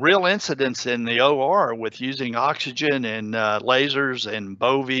real incidents in the OR with using oxygen and lasers and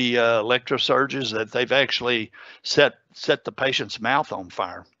Bovie electrosurges that they've actually set the patient's mouth on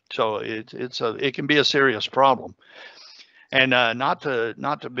fire. So it can be a serious problem. And not to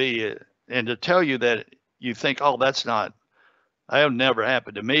tell you that you think, oh, that never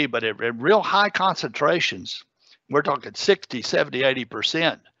happened to me, but at real high concentrations, we're talking 60, 70,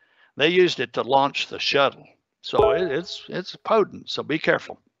 80%, they used it to launch the shuttle. So it's potent, so be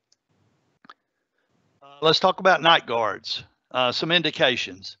careful. Let's talk about night guards, some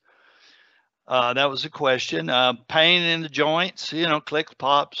indications. That was a question. Pain in the joints, clicks,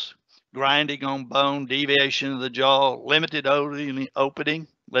 pops, grinding on bone, deviation of the jaw, limited opening,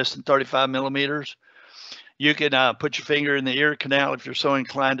 less than 35 millimeters. You can put your finger in the ear canal if you're so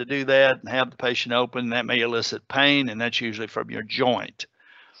inclined to do that and have the patient open. That may elicit pain, and that's usually from your joint.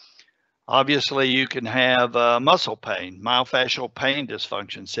 Obviously, you can have muscle pain, myofascial pain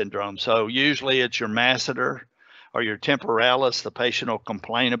dysfunction syndrome. So usually it's your masseter or your temporalis. The patient will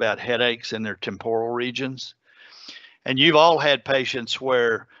complain about headaches in their temporal regions. And you've all had patients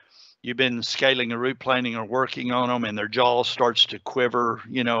where you've been scaling a root planing or working on them, and their jaw starts to quiver,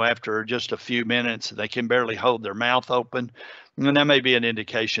 after just a few minutes. They can barely hold their mouth open. And that may be an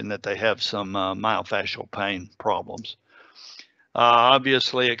indication that they have some myofascial pain problems.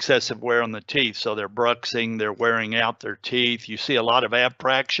 Obviously, excessive wear on the teeth. So they're bruxing, they're wearing out their teeth. You see a lot of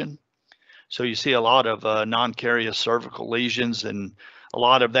abtraction. So you see a lot of non-carious cervical lesions, and a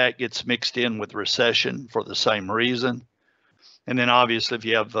lot of that gets mixed in with recession for the same reason. And then obviously if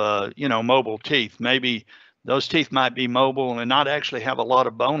you have, mobile teeth, maybe those teeth might be mobile and not actually have a lot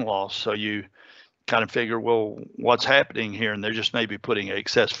of bone loss. So you kind of figure, well, what's happening here? And they're just maybe putting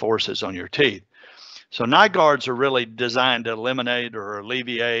excess forces on your teeth. So night guards are really designed to eliminate or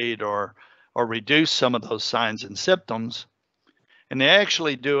alleviate or reduce some of those signs and symptoms. And they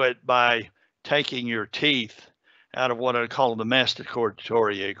actually do it by taking your teeth out of what I call the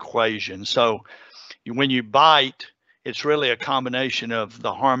masticatory equation. So when you bite, it's really a combination of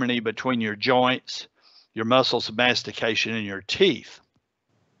the harmony between your joints, your muscles of mastication, and your teeth.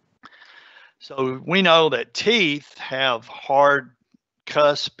 So we know that teeth have hard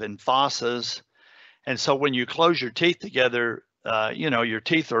cusp and fossas. And so when you close your teeth together, your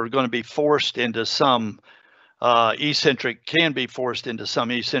teeth are going to be forced into some eccentric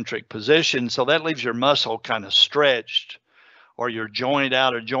position. So that leaves your muscle kind of stretched, or your joint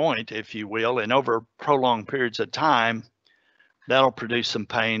out of joint, if you will. And over prolonged periods of time, that'll produce some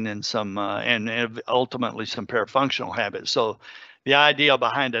pain and some, and ultimately some parafunctional habits. So the idea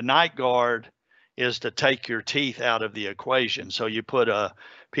behind a night guard is to take your teeth out of the equation. So you put a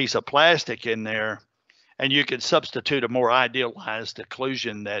piece of plastic in there, and you can substitute a more idealized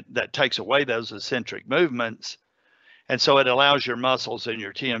occlusion that takes away those eccentric movements. And so it allows your muscles and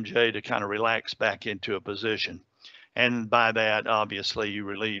your TMJ to kind of relax back into a position. And by that, obviously, you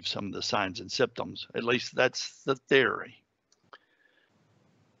relieve some of the signs and symptoms. At least that's the theory.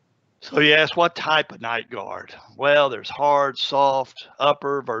 So you ask, what type of night guard? Well, there's hard, soft,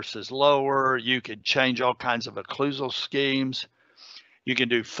 upper versus lower. You could change all kinds of occlusal schemes. You can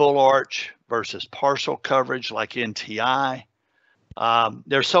do full arch versus partial coverage like NTI.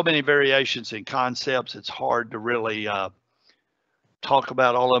 There's so many variations in concepts. It's hard to really talk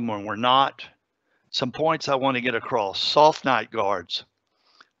about all of them when we're not. Some points I want to get across. Soft night guards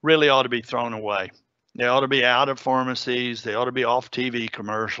really ought to be thrown away. They ought to be out of pharmacies. They ought to be off TV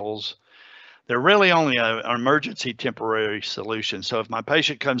commercials. They're really only an emergency temporary solution. So if my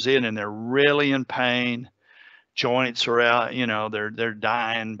patient comes in and they're really in pain, joints are out, they're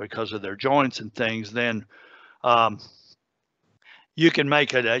dying because of their joints and things, then you can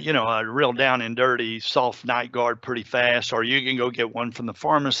make it a real down and dirty soft night guard pretty fast, or you can go get one from the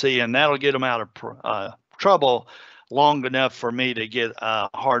pharmacy, and that'll get them out of trouble long enough for me to get a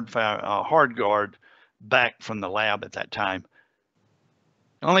hard guard back from the lab at that time.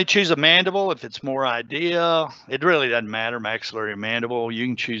 Only choose a mandible if it's more ideal. It really doesn't matter, maxillary or mandible. You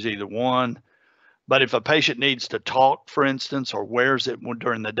can choose either one. But if a patient needs to talk, for instance, or wears it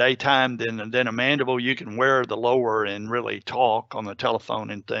during the daytime, then a mandible, you can wear the lower and really talk on the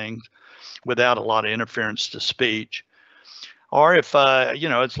telephone and things without a lot of interference to speech. Or if,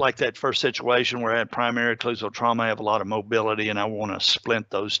 it's like that first situation where I had primary occlusal trauma, I have a lot of mobility, and I want to splint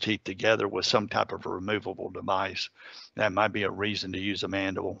those teeth together with some type of a removable device. That might be a reason to use a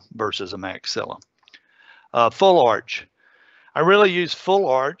mandible versus a maxilla. Full arch. I really use full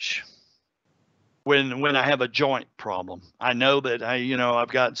arch when I have a joint problem. I know that I've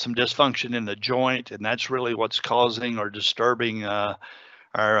got some dysfunction in the joint, and that's really what's causing or disturbing our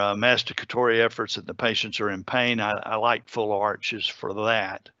masticatory efforts, and the patients are in pain. I like full arches for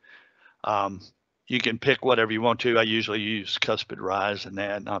that. You can pick whatever you want to. I usually use cuspid rise and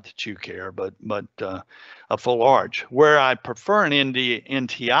that, not that you care, but a full arch. Where I prefer an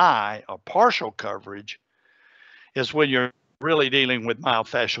NTI, a partial coverage, is when you're really dealing with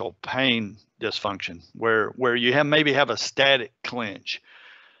myofascial pain dysfunction, where you maybe have a static clench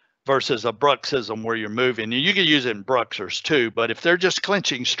versus a bruxism where you're moving. And you can use it in bruxers too, but if they're just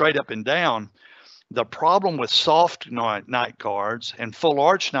clenching straight up and down, the problem with soft night guards and full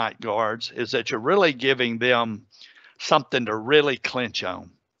arch night guards is that you're really giving them something to really clench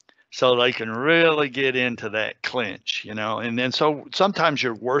on, so they can really get into that clench, and then so sometimes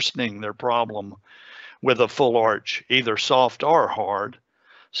you're worsening their problem with a full arch, either soft or hard.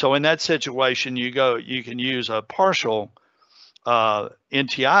 So in that situation, you can use a partial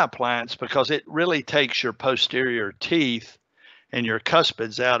NTI appliance, because it really takes your posterior teeth and your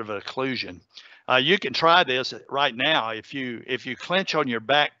cuspids out of occlusion. You can try this right now. If you clench on your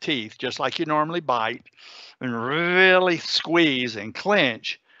back teeth, just like you normally bite, and really squeeze and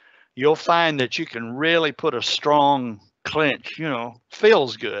clench, you'll find that you can really put a strong clench,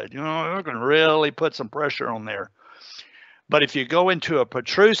 feels good. You can really put some pressure on there. But if you go into a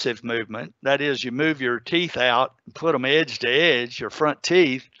protrusive movement, that is, you move your teeth out, put them edge to edge, your front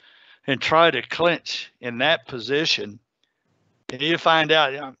teeth, and try to clench in that position, and you find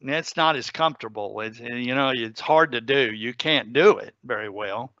out that's not as comfortable. It's hard to do. You can't do it very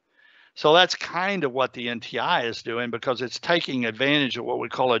well. So that's kind of what the NTI is doing, because it's taking advantage of what we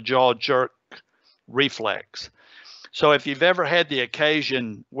call a jaw jerk reflex. So if you've ever had the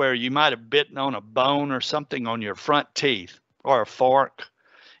occasion where you might have bitten on a bone or something on your front teeth, or a fork,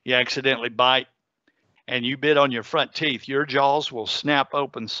 you accidentally bite and you bit on your front teeth, your jaws will snap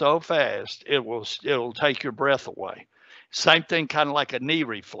open so fast it'll take your breath away. Same thing, kind of like a knee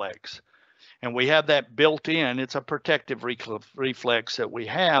reflex. And we have that built in. It's a protective reflex that we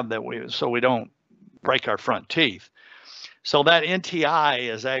have so we don't break our front teeth. So that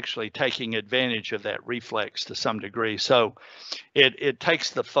NTI is actually taking advantage of that reflex to some degree. So it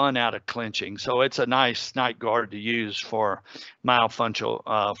takes the fun out of clinching. So it's a nice night guard to use for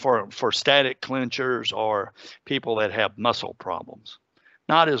myofunctional, for static clinchers or people that have muscle problems.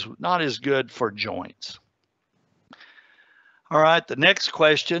 Not as good for joints. All right, the next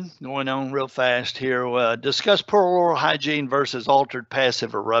question, going on real fast here. Discuss poor oral hygiene versus altered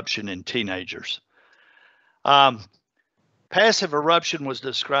passive eruption in teenagers. Passive eruption was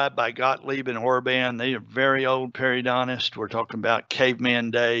described by Gottlieb and Orban. They are very old periodontists. We're talking about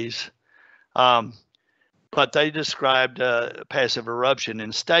caveman days. But they described passive eruption.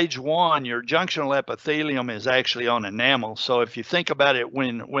 In stage 1, your junctional epithelium is actually on enamel. So if you think about it,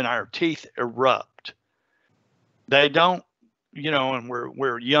 when our teeth erupt, they don't, and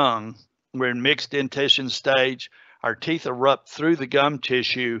we're young, we're in mixed dentition stage, our teeth erupt through the gum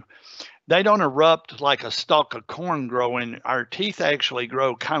tissue. They don't erupt like a stalk of corn growing. Our teeth actually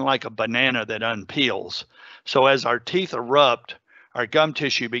grow kind of like a banana that unpeels. So as our teeth erupt, our gum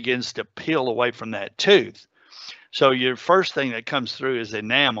tissue begins to peel away from that tooth. So your first thing that comes through is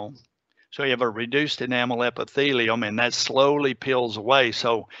enamel. So you have a reduced enamel epithelium, and that slowly peels away.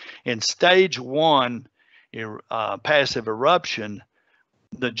 So in stage 1, passive eruption,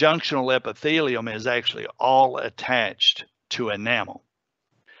 the junctional epithelium is actually all attached to enamel.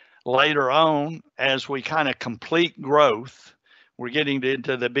 Later on, as we kind of complete growth, we're getting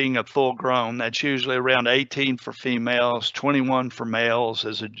into the being a full grown. That's usually around 18 for females, 21 for males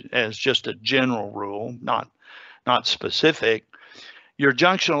as just a general rule, not specific. Your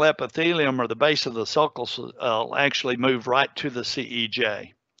junctional epithelium, or the base of the sulcus, actually move right to the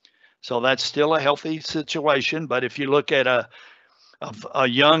CEJ. So that's still a healthy situation. But if you look at a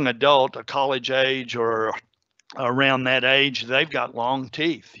young adult, a college age or around that age, they've got long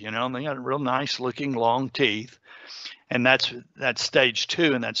teeth, they got real nice looking long teeth, and that's stage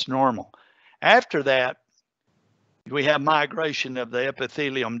 2, and that's normal. After that, we have migration of the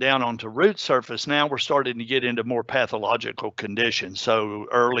epithelium down onto root surface. Now we're starting to get into more pathological conditions. So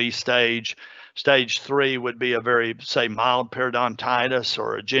early stage 3 would be a very, say, mild periodontitis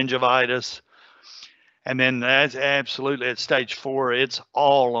or a gingivitis. And then that's absolutely at stage 4, it's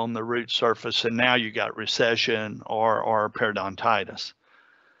all on the root surface, and now you got recession or periodontitis.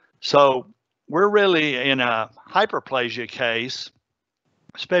 So we're really in a hyperplasia case,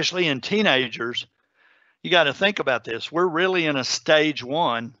 especially in teenagers. You got to think about this. We're really in a stage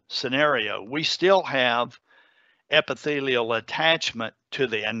 1 scenario. We still have epithelial attachment to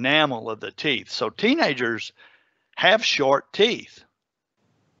the enamel of the teeth. So teenagers have short teeth.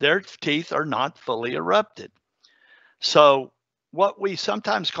 Their teeth are not fully erupted. So what we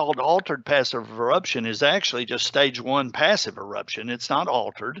sometimes called altered passive eruption is actually just stage 1 passive eruption. It's not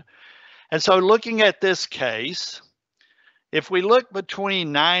altered. And so looking at this case, if we look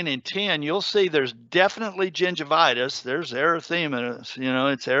between 9 and 10, you'll see there's definitely gingivitis. There's erythematous,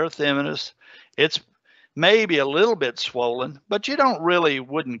 it's erythematous. It's maybe a little bit swollen, but you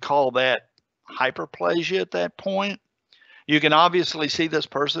wouldn't call that hyperplasia at that point. You can obviously see this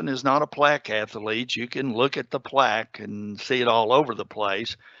person is not a plaque athlete. You can look at the plaque and see it all over the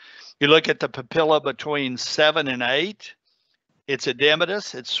place. You look at the papilla between 7 and 8, it's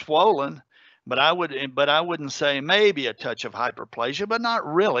edematous, it's swollen, but I wouldn't say maybe a touch of hyperplasia, but not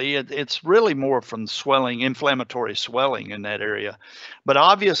really. It's really more from swelling, inflammatory swelling in that area. But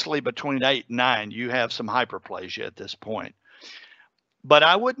obviously between 8 and 9, you have some hyperplasia at this point. But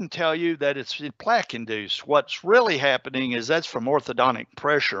I wouldn't tell you that it's plaque induced. What's really happening is that's from orthodontic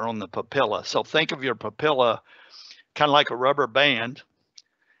pressure on the papilla. So think of your papilla kind of like a rubber band.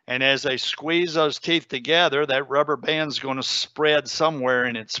 And as they squeeze those teeth together, that rubber band's going to spread somewhere,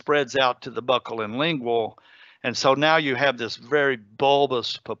 and it spreads out to the buccal and lingual. And so now you have this very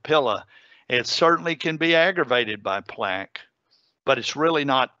bulbous papilla. It certainly can be aggravated by plaque, but it's really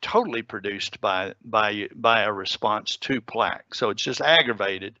not totally produced by a response to plaque. So it's just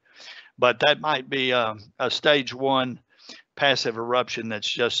aggravated, but that might be a stage 1 passive eruption that's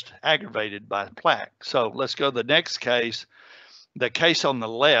just aggravated by plaque. So let's go to the next case. The case on the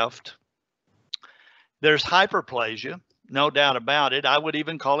left, there's hyperplasia. no doubt about it. I would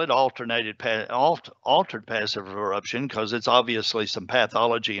even call it altered passive eruption, because it's obviously some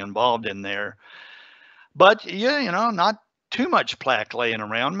pathology involved in there. But yeah, you know, not too much plaque laying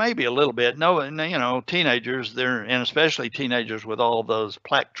around, maybe a little bit. No, you know, teenagers, and especially teenagers with all those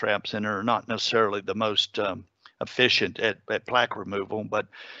plaque traps in, are not necessarily the most efficient at plaque removal.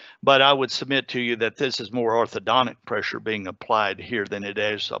 But I would submit to you that this is more orthodontic pressure being applied here than it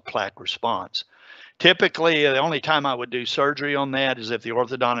is a plaque response. Typically, the only time I would do surgery on that is if the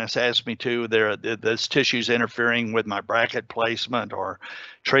orthodontist asks me to. This tissue's interfering with my bracket placement or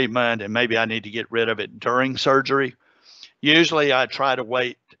treatment, and maybe I need to get rid of it during surgery. Usually, I try to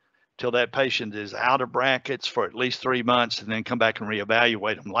wait till that patient is out of brackets for at least 3 months and then come back and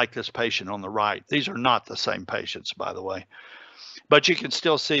reevaluate them, like this patient on the right. These are not the same patients, by the way. But you can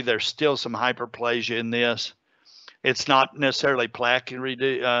still see there's still some hyperplasia in this. It's not necessarily plaque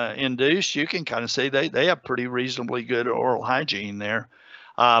induced. You can kind of see they have pretty reasonably good oral hygiene there.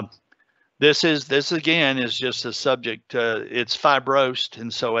 This again is just a subject. It's fibrosed,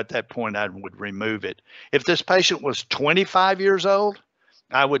 and so at that point I would remove it. If this patient was 25 years old,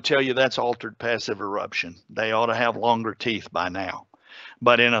 I would tell you that's altered passive eruption. They ought to have longer teeth by now.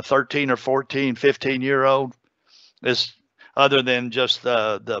 But in a 13 or 14, 15-year-old, this, other than just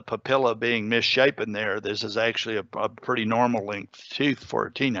the papilla being misshapen there, this is actually a pretty normal length tooth for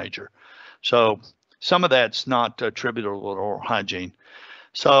a teenager. So some of that's not attributable to oral hygiene.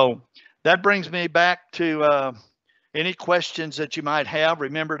 So that brings me back to any questions that you might have.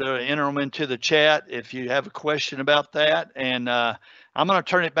 Remember to enter them into the chat if you have a question about that. And I'm going to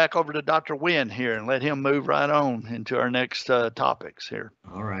turn it back over to Dr. Nguyen here and let him move right on into our next topics here.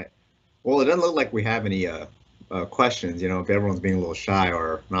 All right. Well, it doesn't look like we have any questions, you know, if everyone's being a little shy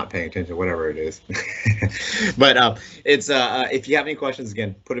or not paying attention, whatever it is. But it's if you have any questions,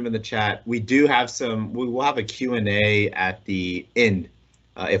 again, put them in the chat. We do have some, we will have a Q&A at the end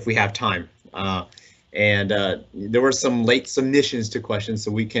if we have time. And there were some late submissions to questions,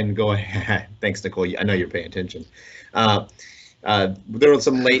 so we can go ahead. Thanks, Nicole. I know you're paying attention. There were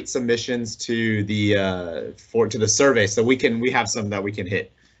some late submissions to the survey, so we have some that we can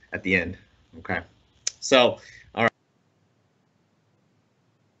hit at the end. Okay. So, all right.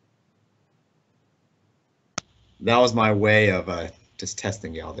 That was my way of just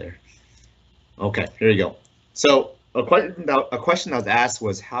testing y'all there. Okay, here you go. So a question that was asked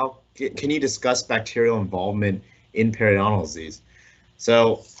was, how can you discuss bacterial involvement in periodontal disease?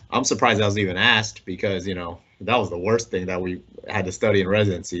 So I'm surprised that was even asked, because, you know, that was the worst thing that we had to study in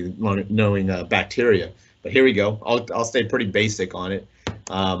residency, knowing bacteria. But here we go. I'll stay pretty basic on it.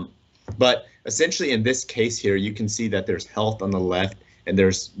 But essentially, in this case here, you can see that there's health on the left and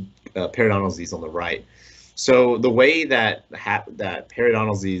there's periodontal disease on the right. So the way that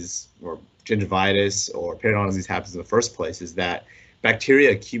periodontal disease or gingivitis or periodontal disease happens in the first place is that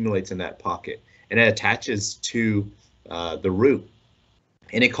bacteria accumulates in that pocket and it attaches to the root,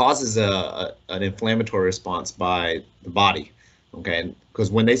 and it causes an inflammatory response by the body. Okay,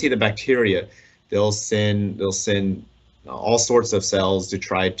 because when they see the bacteria, they'll send all sorts of cells to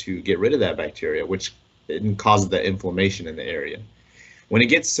try to get rid of that bacteria, which causes the inflammation in the area. When it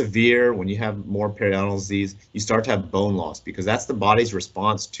gets severe, when you have more periodontal disease, you start to have bone loss, because that's the body's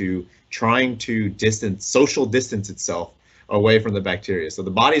response to trying to social distance itself away from the bacteria. So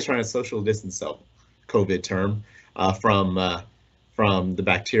the body's trying to social distance itself, COVID term, from the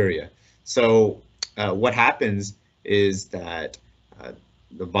bacteria. So what happens is that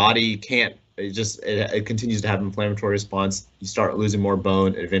the body can't, it continues to have an inflammatory response. You start losing more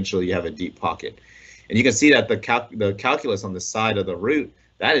bone, and eventually you have a deep pocket. And you can see that the calculus on the side of the root,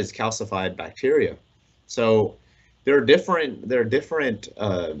 that is calcified bacteria. So there are different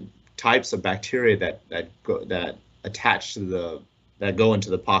types of bacteria that attach to that go into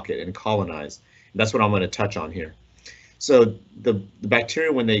the pocket and colonize. And that's what I'm going to touch on here. So the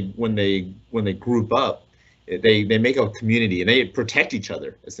bacteria, when they group up, they make a community and they protect each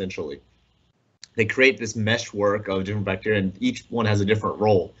other essentially. They create this mesh work of different bacteria, and each one has a different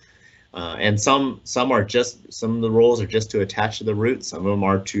role. And some of the roles are just to attach to the root. Some of them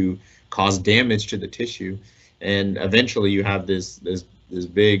are to cause damage to the tissue, and eventually you have this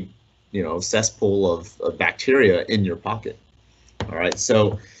big, you know, cesspool of bacteria in your pocket. All right,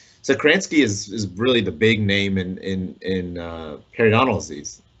 so Kransky is really the big name in periodontal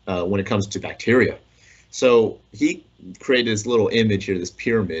disease when it comes to bacteria. So he created this little image here, this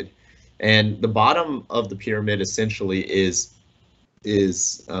pyramid, and the bottom of the pyramid essentially is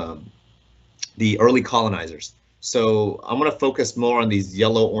the early colonizers. So I'm going to focus more on these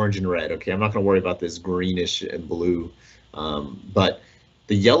yellow, orange, and red. Okay, I'm not going to worry about this greenish and blue, but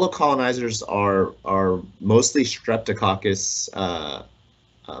The yellow colonizers are mostly Streptococcus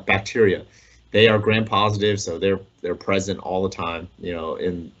bacteria. They are gram-positive, so they're present all the time, you know,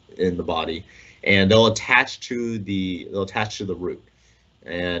 in the body, and they'll attach to the root,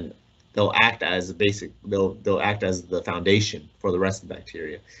 and they'll act as the foundation for the rest of the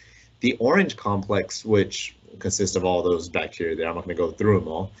bacteria. The orange complex, which consists of all those bacteria there, I'm not going to go through them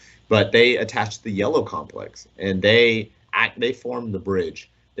all, but they attach to the yellow complex, and they form the bridge.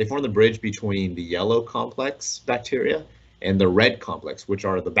 They form the bridge between the yellow complex bacteria and the red complex, which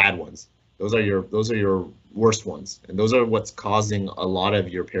are the bad ones. Those are your worst ones, and those are what's causing a lot of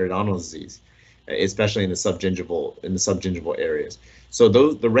your periodontal disease, especially in the subgingival areas. So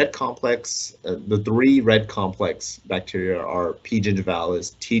the red complex, the 3 red complex bacteria are P.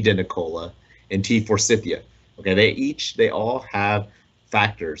 gingivalis, T. denticola, and T. forsythia. Okay, they all have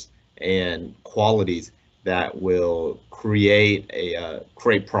factors and qualities that will create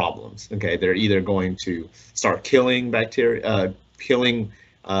problems. Okay, they're either going to start killing bacteria, killing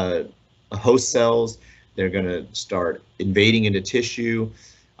host cells. They're going to start invading into tissue.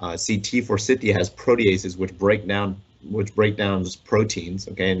 See, T. forsythia has proteases which break down proteins.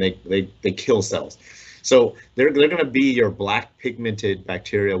 Okay, and they kill cells. So they're going to be your black pigmented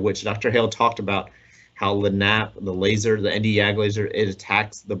bacteria, which Dr. Hale talked about. How the NAP, the laser, the Nd:YAG laser, it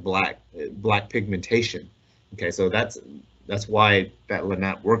attacks the black pigmentation. Okay, so that's why that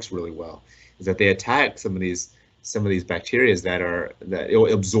LNAP works really well, is that they attack some of these bacteria that it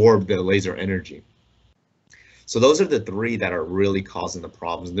will absorb the laser energy. So those are the 3 that are really causing the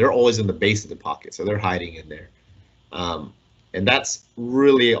problems. They're always in the base of the pocket, so they're hiding in there. And that's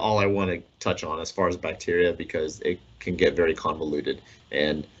really all I want to touch on as far as bacteria, because it can get very convoluted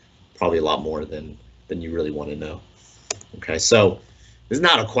and probably a lot more than you really want to know. Okay, so this is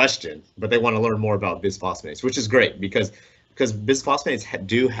not a question, but they want to learn more about bisphosphonates, which is great because bisphosphonates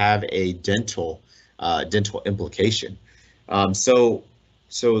do have a dental implication.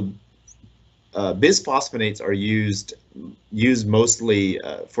 Bisphosphonates are used mostly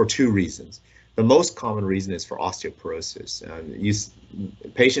for 2 reasons. The most common reason is for osteoporosis.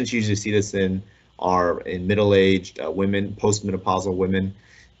 Patients usually see this in middle-aged women, postmenopausal women,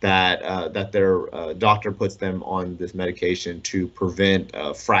 that their doctor puts them on this medication to prevent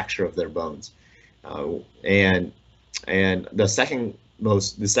fracture of their bones. And the second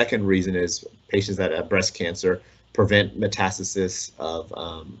reason is patients that have breast cancer, prevent metastasis of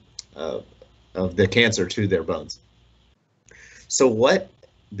the cancer to their bones. So what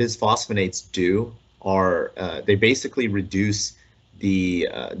bisphosphonates do are they basically reduce the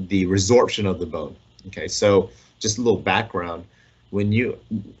resorption of the bone. Okay, so just a little background. When your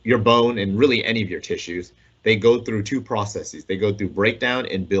bone and really any of your tissues, they go through 2 processes. They go through breakdown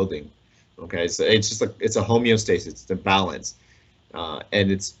and building. Okay, so it's a homeostasis, it's a balance, and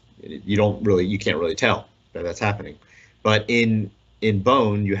you can't really tell that that's happening. But in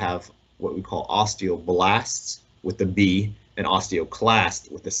bone, you have what we call osteoblasts with the B and osteoclasts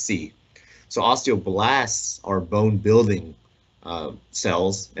with the C. So osteoblasts are bone building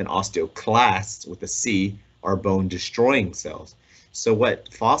cells, and osteoclasts with the C are bone destroying cells. So what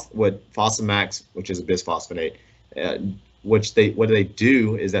Fosamax, which is a bisphosphonate, what they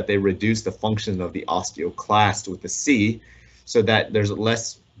do is that they reduce the function of the osteoclast with the C, so that there's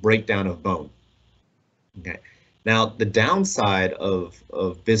less breakdown of bone. Okay. Now the downside of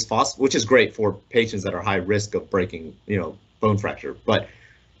bisphosphonate, which is great for patients that are high risk of breaking, bone fracture, but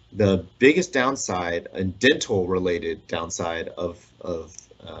the biggest downside, and dental related downside of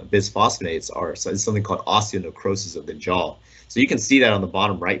bisphosphonates is something called osteonecrosis of the jaw. So you can see that on the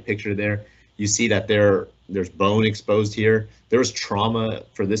bottom right picture there. You see that there's bone exposed here. There was trauma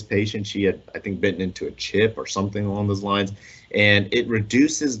for this patient. She had, I think, bitten into a chip or something along those lines, and it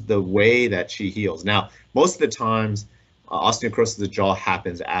reduces the way that she heals. Now, most of the times, osteonecrosis of the jaw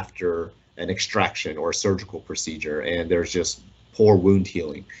happens after an extraction or a surgical procedure, and there's just poor wound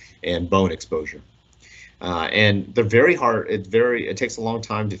healing and bone exposure. And they're very hard. It takes a long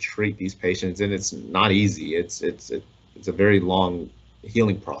time to treat these patients, and it's not easy. It's a very long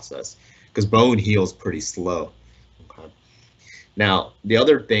healing process because bone heals pretty slow. Okay. Now, the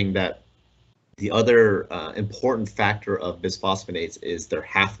other important factor of bisphosphonates is their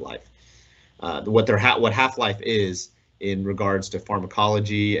half-life. What half-life is in regards to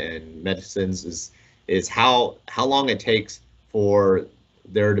pharmacology and medicines is how long it takes for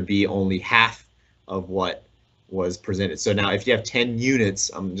there to be only half of what was presented. So now if you have 10 units,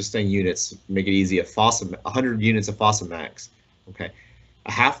 I'm just saying units, make it easy, 100 units of Fosamax, okay,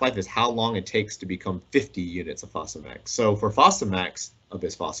 a half-life is how long it takes to become 50 units of Fosamax. So for Fosamax, a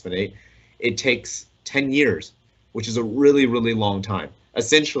bisphosphonate, it takes 10 years, which is a really, really long time.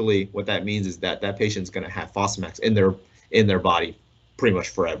 essentially what that means is that that patient's going to have Fosamax in their body pretty much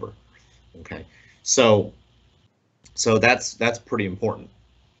forever. Okay, so that's pretty important.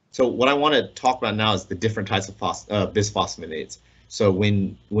 So what I want to talk about now is the different types of bisphosphonates. So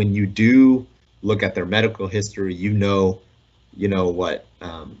when you do look at their medical history, you know what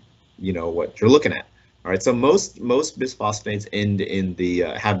you're looking at. All right. So most bisphosphonates end in the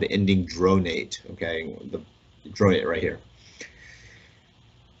have the ending dronate. Okay, the dronate right here.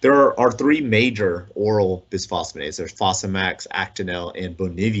 There are three major oral bisphosphonates. There's Fosamax, Actonel, and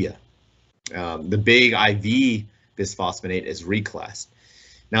Bonivia. The big IV bisphosphonate is Reclast.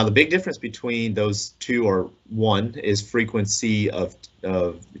 Now, the big difference between those two are, one is frequency of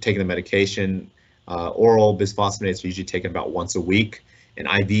taking the medication. Oral bisphosphonates are usually taken about once a week, and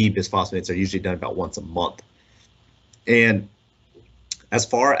IV bisphosphonates are usually done about once a month. And as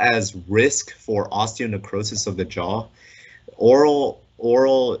far as risk for osteonecrosis of the jaw, oral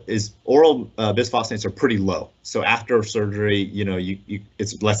bisphosphonates are pretty low. So after surgery,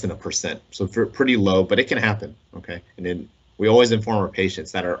 it's less than 1%. So pretty low, but it can happen. Okay, and then we always inform our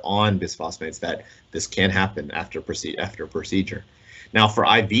patients that are on bisphosphonates that this can happen after procedure. Now for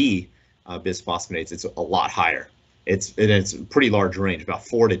IV bisphosphonates, it's a lot higher. It's a pretty large range, about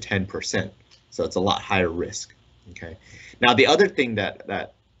 4 to 10%. So it's a lot higher risk. Okay. Now the other thing the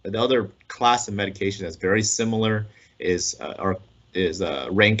other class of medication that's very similar is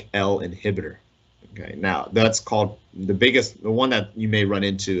rank L inhibitor. Okay. Now that's called the one that you may run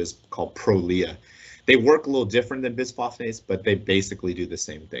into is called Prolia. They work a little different than bisphosphonates, but they basically do the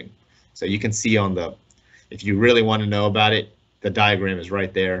same thing. So you can see if you really want to know about it, the diagram is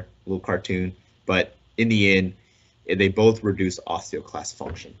right there, a little cartoon, but in the end, they both reduce osteoclast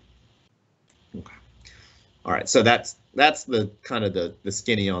function. Okay. All right, so that's the kind of the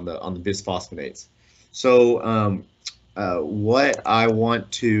skinny on the bisphosphonates. So what I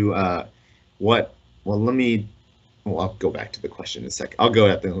want to I'll go back to the question in a second. I'll go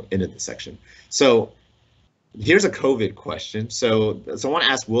at the end of the section. So here's a COVID question. So someone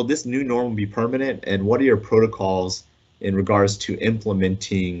asked, will this new normal be permanent? And what are your protocols in regards to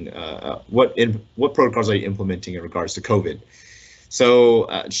implementing, what protocols are you implementing in regards to COVID? So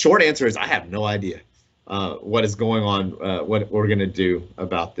short answer is I have no idea what is going on, what we're gonna do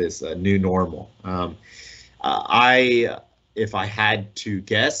about this new normal. If I had to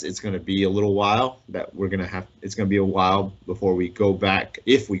guess, it's going to be a little while that it's going to be a while before we go back,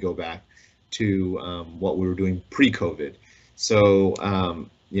 if we go back to what we were doing pre-COVID. So,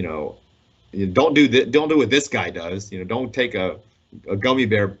 don't do what this guy does. Don't take a gummy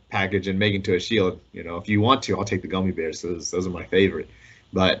bear package and make it into a shield. If you want to, I'll take the gummy bears. Those are my favorite.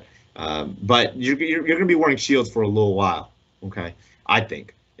 But you're going to be wearing shields for a little while. Okay, I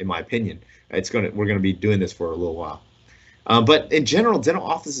think, in my opinion, we're going to be doing this for a little while. But in general, dental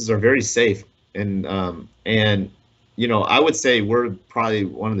offices are very safe, and I would say we're probably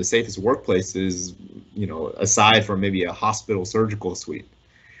one of the safest workplaces, aside from maybe a hospital surgical suite.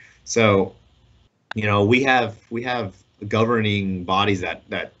 So, we have governing bodies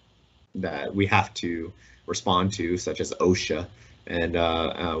that we have to respond to, such as OSHA, and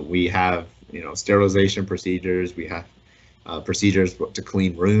we have sterilization procedures. We have procedures to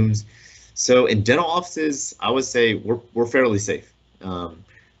clean rooms. So in dental offices, I would say we're fairly safe,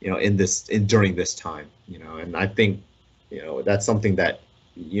 during this time, and I think, that's something that,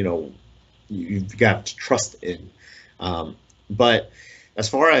 you've got to trust in. But as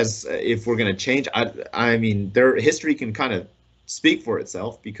far as if we're going to change, I mean, their history can kind of speak for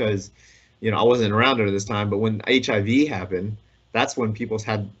itself, because, I wasn't around during this time, but when HIV happened, that's when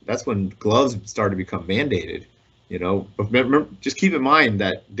gloves started to become mandated. But remember, just keep in mind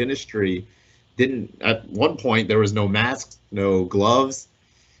that dentistry at one point, there was no masks, no gloves,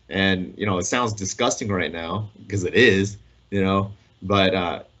 and it sounds disgusting right now, because it is,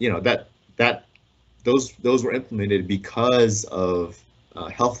 but those were implemented because of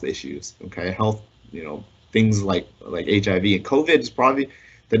health issues. Okay, health, things like HIV, and COVID is probably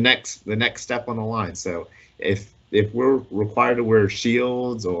the next step on the line. So if we're required to wear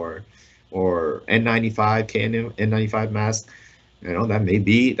shields or N95, N95 masks,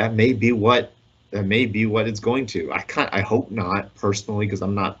 that may be what it's going to. I hope not, personally, because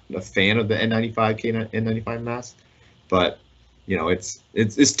I'm not a fan of the N95 N95 mask, but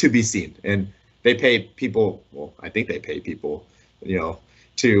it's to be seen. And they pay people, well, I think they pay people, to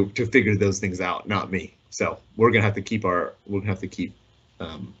figure those things out, not me. So we're gonna have to keep an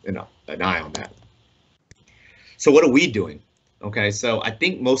eye on that. So what are we doing? Okay, so I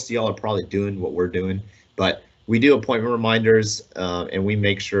think most of y'all are probably doing what we're doing, but we do appointment reminders, and we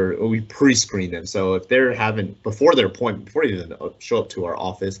make sure we pre-screen them. So if they're having before their appointment, before they even show up to our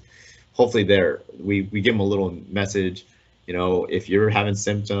office, hopefully we give them a little message. You know, if you're having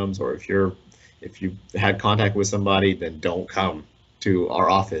symptoms or if you had contact with somebody, then don't come to our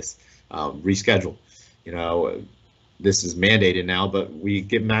office. Reschedule. You know, this is mandated now, but we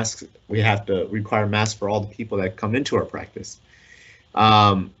give masks. We have to require masks for all the people that come into our practice.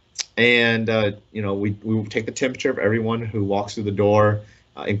 You know, we will take the temperature of everyone who walks through the door,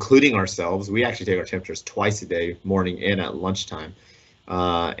 including ourselves. We actually take our temperatures twice a day, morning and at lunchtime. We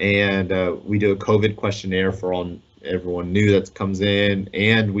do a COVID questionnaire for everyone new that comes in,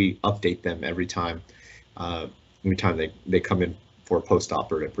 and we update them every time they come in for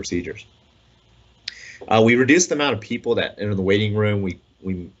post-operative procedures. We reduced the amount of people that enter the waiting room. We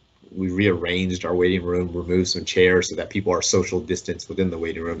rearranged our waiting room, removed some chairs so that people are social distance within the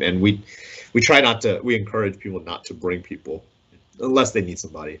waiting room, and we encourage people not to bring people unless they need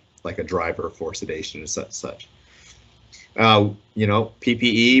somebody, like a driver for sedation or such. You know,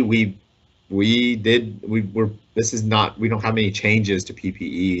 PPE, we don't have any changes to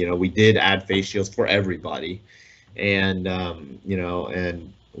PPE. You know, we did add face shields for everybody, and you know,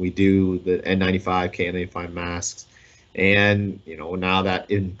 and we do the N95, KN95 masks. And, you know, now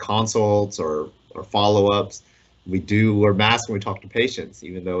that in consults or follow-ups, we wear masks when we talk to patients,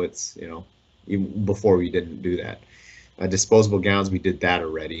 even though it's, you know, even before we didn't do that. Disposable gowns, we did that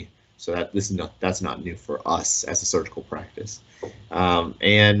already. So that's not new for us as a surgical practice.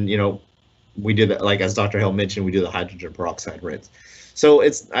 And, you know, we did, like as Dr. Hale mentioned, we do the hydrogen peroxide rinse. So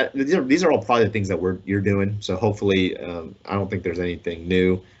these are all probably the things that you're doing. So hopefully, I don't think there's anything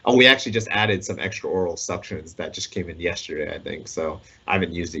new. Oh, we actually just added some extra oral suctions that just came in yesterday, I think. So I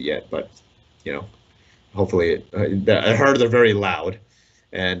haven't used it yet, but you know, hopefully, I heard they're very loud,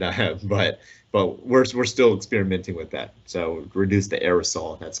 and but we're still experimenting with that. So reduce the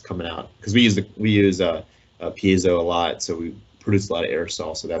aerosol that's coming out, because we use piezo a lot, so we produce a lot of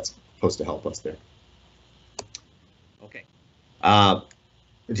aerosol. So that's supposed to help us there. Okay.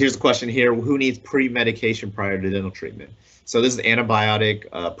 Here's a question here: who needs pre-medication prior to dental treatment? So this is antibiotic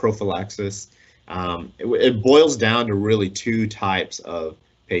prophylaxis. It boils down to really two types of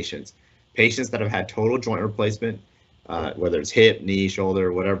patients: patients that have had total joint replacement, whether it's hip, knee,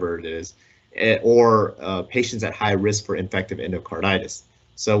 shoulder, whatever it is, or patients at high risk for infective endocarditis.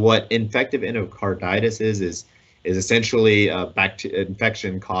 So what infective endocarditis is essentially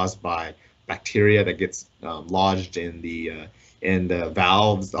infection caused by bacteria that gets lodged in the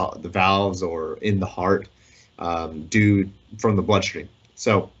valves or in the heart due from the bloodstream.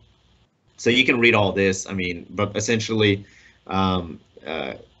 So you can read all this. I mean, but essentially, these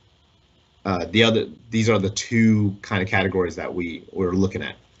are the two kind of categories that we're looking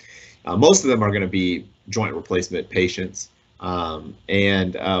at. Most of them are going to be joint replacement patients,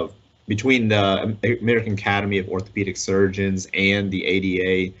 between the American Academy of Orthopedic Surgeons and the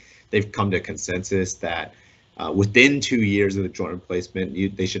ADA, they've come to a consensus that within 2 years of the joint replacement,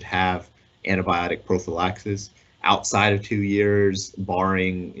 they should have antibiotic prophylaxis. Outside of 2 years,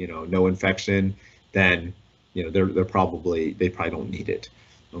 barring no infection, then they probably don't need it.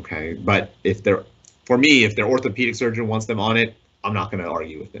 Okay, but if their orthopedic surgeon wants them on it, I'm not going to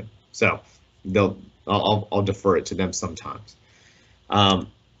argue with them. So I'll defer it to them sometimes.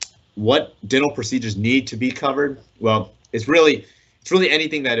 What dental procedures need to be covered? Well, it's really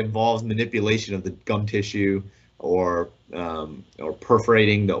anything that involves manipulation of the gum tissue or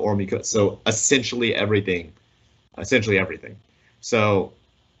perforating the oral mucosa. So essentially everything. So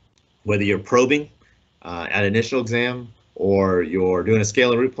whether you're probing at initial exam, or you're doing a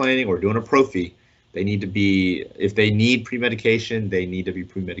scale and root planing, or doing a prophy, they need to be, if they need pre-medication, they need to be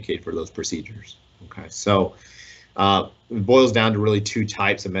pre-medicated for those procedures. Okay, so it boils down to really two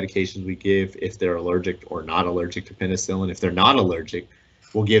types of medications we give if they're allergic or not allergic to penicillin. If they're not allergic,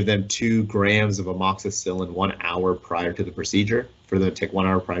 we'll give them 2 grams of amoxicillin 1 hour prior to the procedure, for them to take 1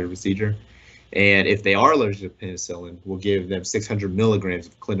 hour prior to the procedure. And if they are allergic to penicillin, we'll give them 600 milligrams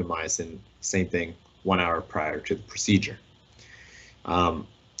of clindamycin, same thing, 1 hour prior to the procedure.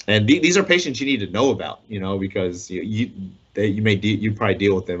 And these are patients you need to know about, because you probably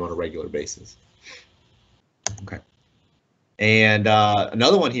deal with them on a regular basis. Okay. And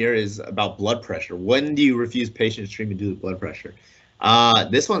another one here is about blood pressure. When do you refuse patients treatment due to blood pressure?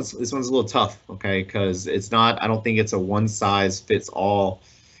 This one's a little tough, okay, because I don't think it's a one size fits all.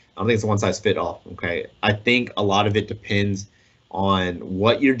 I don't think it's a one size fit all. Okay, I think a lot of it depends on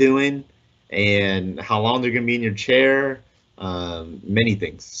what you're doing and how long they're going to be in your chair. Many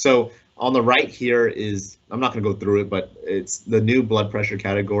things. So on the right here is, I'm not going to go through it, but it's the new blood pressure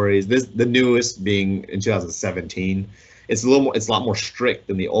categories. The newest being in 2017. It's a lot more strict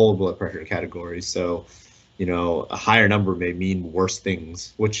than the old blood pressure categories. So, you know, a higher number may mean worse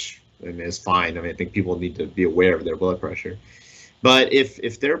things, which I mean, is fine. I mean, I think people need to be aware of their blood pressure. But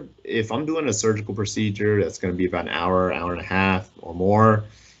if I'm doing a surgical procedure that's going to be about an hour, hour and a half or more,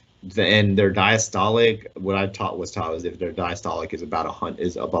 and their diastolic, what I was taught is if their diastolic is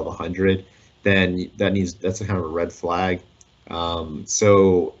above 100, then that's a kind of a red flag.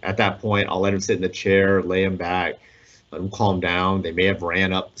 So at that point, I'll let them sit in the chair, lay them back, let them calm down. They may have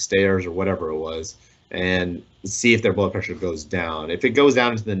ran up the stairs or whatever it was, and see if their blood pressure goes down. If it goes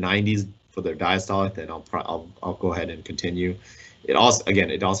down into the 90s for their diastolic, then I'll go ahead and continue. It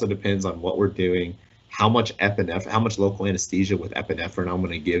also depends on what we're doing, how much local anesthesia with epinephrine I'm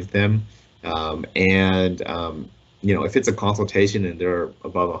going to give them, you know, if it's a consultation and they're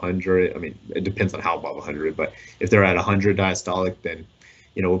above 100, I mean, it depends on how above 100, but if they're at 100 diastolic, then,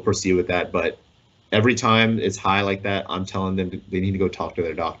 you know, we'll proceed with that. But every time it's high like that, I'm telling them they need to go talk to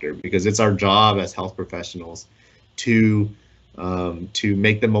their doctor, because it's our job as health professionals to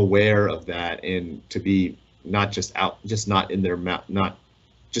make them aware of that, and to be not not in their mouth, not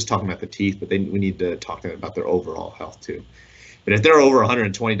just talking about the teeth, but we need to talk to them about their overall health too. But if they're over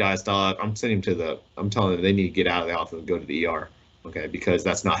 120 diastolic, I'm telling them they need to get out of the office and go to the ER, okay? Because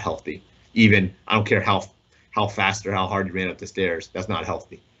that's not healthy. Even, I don't care how fast or how hard you ran up the stairs, that's not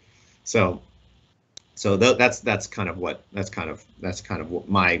healthy. So that's kind of what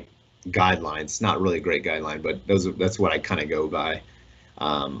my guidelines. Not really a great guideline, but that's what I kind of go by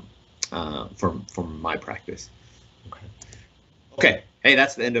from my practice. Okay. Hey,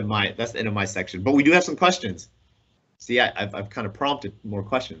 that's the end of my section. But we do have some questions. See, I've kind of prompted more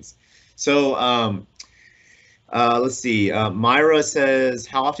questions. So let's see. Myra says,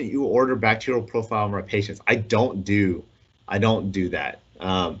 how often you order bacterial profile from our patients? I don't do that.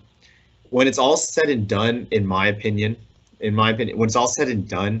 When it's all said and done, in my opinion, when it's all said and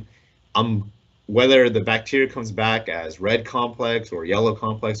done, whether the bacteria comes back as red complex or yellow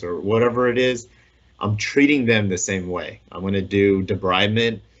complex or whatever it is, I'm treating them the same way. I'm going to do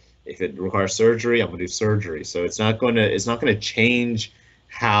debridement. If it requires surgery, I'm going to do surgery. So it's not going to change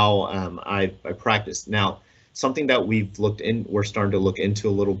how I practice. Now, something that we're starting to look into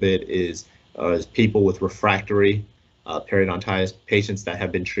a little bit is people with refractory periodontitis, patients that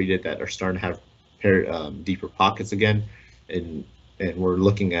have been treated that are starting to have deeper pockets again, and we're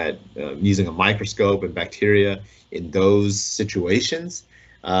looking at using a microscope and bacteria in those situations.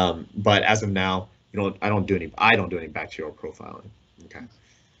 But as of now, I don't do any bacterial profiling. Okay.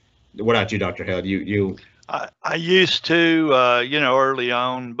 What about you, Dr. Hale? I used to, early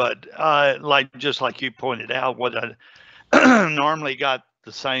on, but just like you pointed out, what I normally got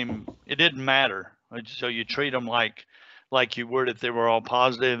the same. It didn't matter. So you treat them like you would if they were all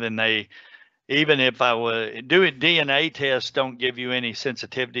positive, and even if I was doing DNA tests, don't give you any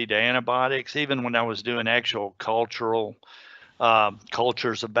sensitivity to antibiotics. Even when I was doing actual cultures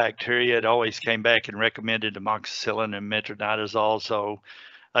of bacteria, it always came back and recommended amoxicillin and metronidazole. So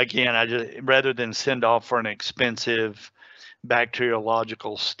again, rather than send off for an expensive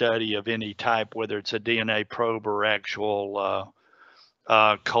bacteriological study of any type, whether it's a DNA probe or actual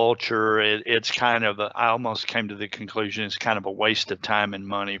culture, it's kind of I almost came to the conclusion it's kind of a waste of time and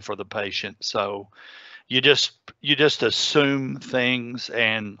money for the patient. So you just assume things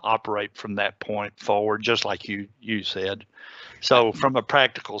and operate from that point forward, just like you said. So from a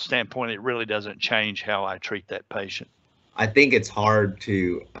practical standpoint, it really doesn't change how I treat that patient. I think it's hard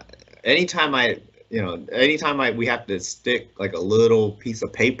to, anytime we have to stick like a little piece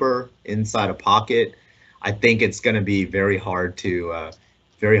of paper inside a pocket, I think it's going to be very hard to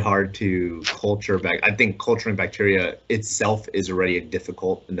culture back. I think culturing bacteria itself is already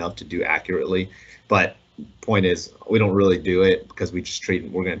difficult enough to do accurately, but point is we don't really do it because we're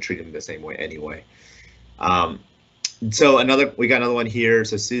going to treat them the same way anyway. So we got another one here.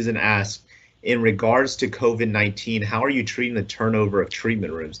 So Susan asked, in regards to COVID-19, how are you treating the turnover of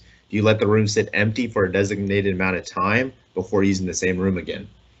treatment rooms? Do you let the room sit empty for a designated amount of time before using the same room again?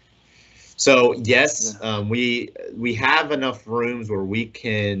 So yes, we have enough rooms where we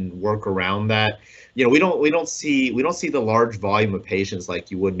can work around that. We don't see the large volume of patients like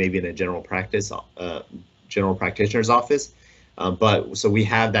you would maybe in a general practitioner's office, but so we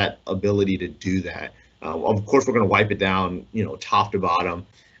have that ability to do that. Of course, we're going to wipe it down, top to bottom,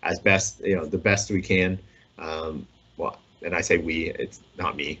 as best, the best we can. Well, and I say we, it's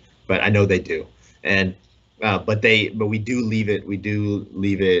not me, but I know they do. And but we do leave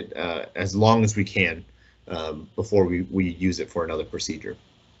it as long as we can before we use it for another procedure.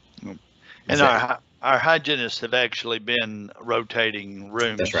 And That's it. our hygienists have actually been rotating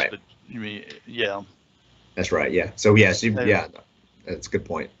rooms. That's right. But, yeah. That's right. Yeah. So yes, They- yeah, that's a good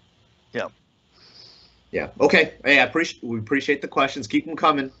point. Yeah. Yeah. Okay. Hey, we appreciate the questions. Keep them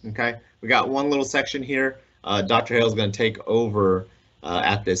coming. Okay. We got one little section here. Dr. Hale is going to take over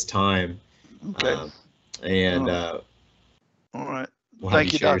at this time. Okay. And all right. we'll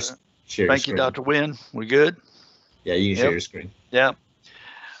Thank you, Doctor. Thank you, Dr. Nguyen. We good? Yeah, you can share your screen. Yeah.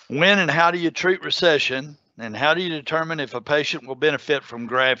 When and how do you treat recession, and how do you determine if a patient will benefit from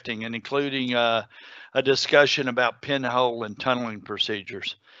grafting, and including a discussion about pinhole and tunneling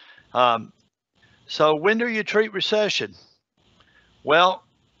procedures? So when do you treat recession? Well,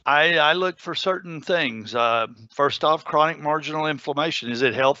 I look for certain things. First off, chronic marginal inflammation. Is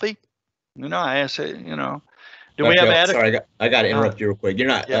it healthy? I ask it, do we have adequate? Sorry, I got to interrupt you real quick. You're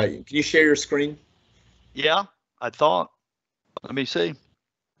not, Yeah. can you share your screen? Yeah, I thought. Let me see.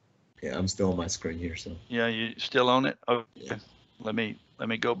 Yeah, I'm still on my screen here, so. Yeah, you still on it? Okay. Yeah. Let me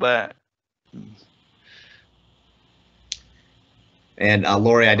go back. And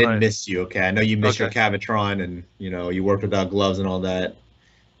Lori, I didn't miss you. Okay, I know you missed your Okay. Cavitron, and you worked without gloves and all that.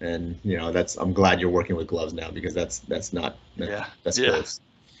 And I'm glad you're working with gloves now, because that's close.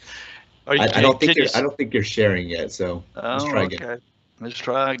 I don't think you're sharing yet, so let's try again. Okay. Let's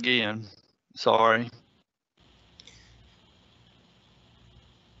try again. Sorry.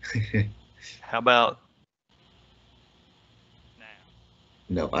 How about now?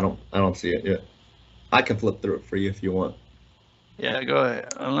 No, I don't see it yet. I can flip through it for you if you want. Yeah, go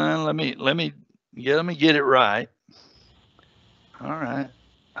ahead. Let me get it right. All right.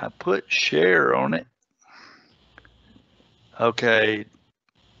 I put share on it. Okay.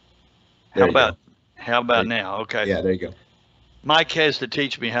 How about now? Okay. Yeah, there you go. Mike has to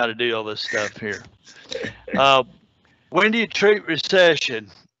teach me how to do all this stuff here. When do you treat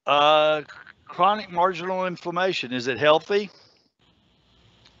recession? Chronic marginal inflammation. Is it healthy?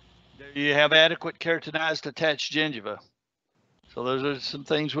 Do you have adequate keratinized attached gingiva? So those are some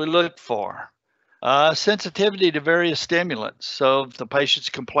things we look for. Sensitivity to various stimulants. So if the patient's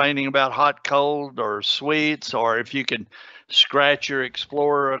complaining about hot, cold, or sweets, or if you can scratch your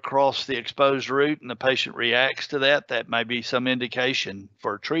explorer across the exposed root and the patient reacts to that, that may be some indication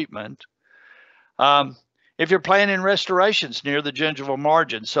for treatment. If you're planning restorations near the gingival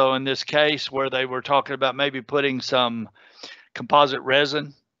margin, so in this case where they were talking about maybe putting some composite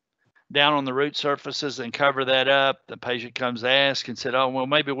resin down on the root surfaces and cover that up, the patient comes to ask and said, oh, well,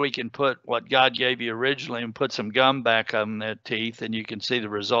 maybe we can put what God gave you originally and put some gum back on the teeth, and you can see the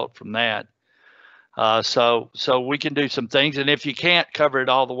result from that. So we can do some things, and if you can't cover it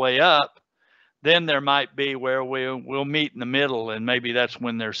all the way up, then there might be where we'll meet in the middle, and maybe that's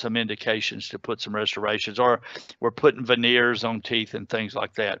when there's some indications to put some restorations, or we're putting veneers on teeth and things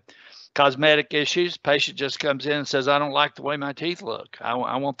like that. Cosmetic issues, patient just comes in and says, I don't like the way my teeth look. I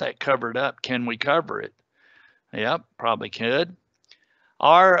want that covered up. Can we cover it? Yep, probably could.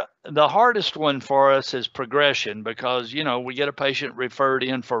 The hardest one for us is progression, because, we get a patient referred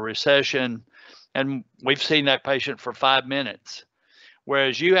in for recession, and we've seen that patient for 5 minutes.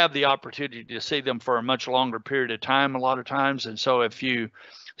 Whereas you have the opportunity to see them for a much longer period of time a lot of times. And so if you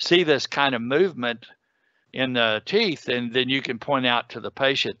see this kind of movement in the teeth, and then you can point out to the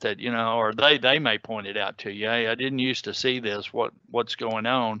patient that, or they may point it out to you. Hey, I didn't used to see this. What's going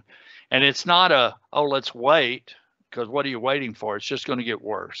on? And it's not let's wait, because what are you waiting for? It's just going to get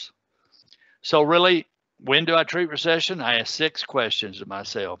worse. So really, when do I treat recession? I ask 6 questions to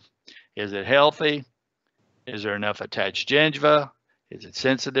myself. Is it healthy? Is there enough attached gingiva? Is it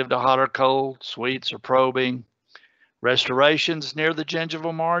sensitive to hot or cold, sweets or probing? Restorations near the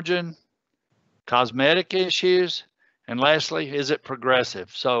gingival margin? Cosmetic issues? And lastly, is it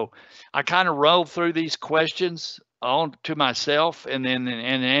progressive? So I kind of roll through these questions on to myself and then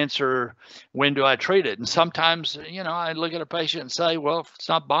answer, when do I treat it? And sometimes, I look at a patient and say, well, if it's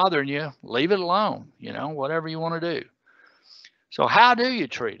not bothering you, leave it alone, whatever you want to do. So how do you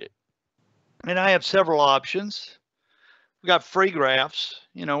treat it? And I have several options. We got free grafts.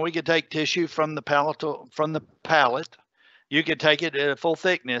 We could take tissue from the palate. You could take it at full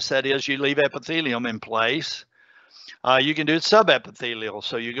thickness. That is, you leave epithelium in place. You can do it subepithelial.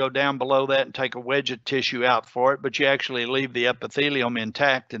 So you go down below that and take a wedge of tissue out for it, but you actually leave the epithelium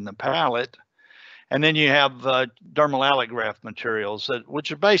intact in the palate. And then you have dermal allograft materials,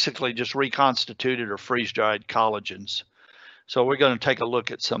 which are basically just reconstituted or freeze-dried collagens. So we're going to take a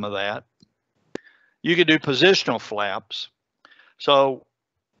look at some of that. You could do positional flaps. So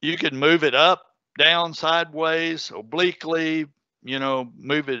you could move it up, down, sideways, obliquely,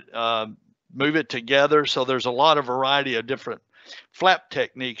 move it together. So there's a lot of variety of different flap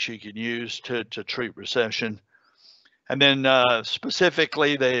techniques you can use to treat recession. And then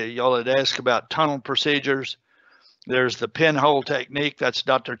specifically, y'all had asked about tunnel procedures. There's the pinhole technique. That's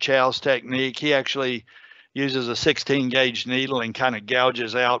Dr. Chow's technique. He actually uses a 16 gauge needle and kind of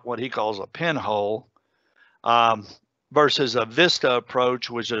gouges out what he calls a pinhole, versus a vista approach,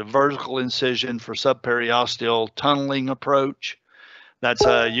 which is a vertical incision for subperiosteal tunneling approach. That's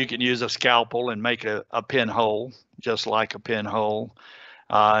you can use a scalpel and make a pinhole, just like a pinhole.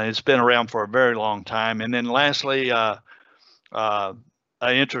 It's been around for a very long time. And then lastly,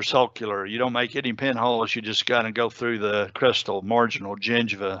 intracircular. You don't make any pinholes. You just got to go through the crestal marginal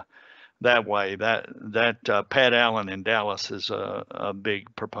gingiva that way. That Pat Allen in Dallas is a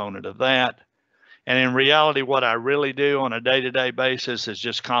big proponent of that. And in reality, what I really do on a day-to-day basis is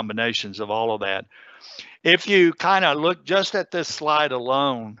just combinations of all of that. If you kind of look just at this slide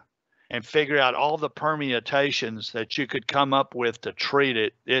alone and figure out all the permutations that you could come up with to treat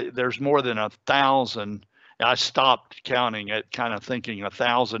it, there's more than 1,000. I stopped counting it, kind of thinking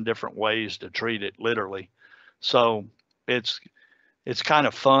 1,000 different ways to treat it, literally. So it's kind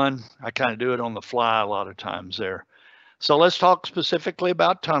of fun. I kind of do it on the fly a lot of times there. So let's talk specifically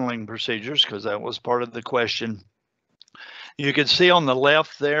about tunneling procedures, because that was part of the question. You can see on the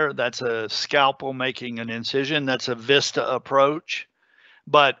left there, that's a scalpel making an incision. That's a vista approach.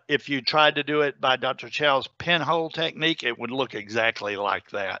 But if you tried to do it by Dr. Chow's pinhole technique, it would look exactly like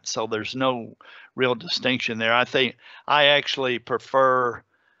that. So there's no real distinction there. I think I actually prefer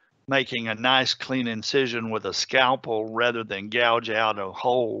making a nice clean incision with a scalpel rather than gouge out a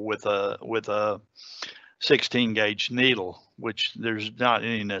hole with a 16 gauge needle, which there's not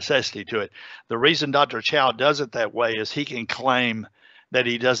any necessity to it. The reason Dr. Chow does it that way is he can claim that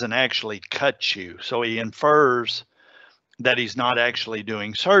he doesn't actually cut you. So he infers that he's not actually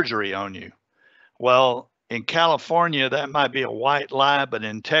doing surgery on you. Well, in California, that might be a white lie, but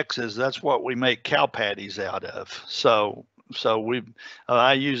in Texas, that's what we make cow patties out of. So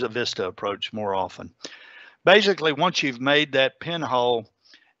I use a vista approach more often. Basically, once you've made that pinhole,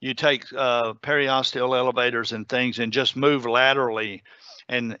 you take periosteal elevators and things and just move laterally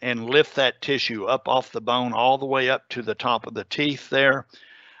and lift that tissue up off the bone all the way up to the top of the teeth there.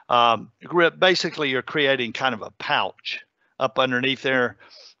 Basically, you're creating kind of a pouch up underneath there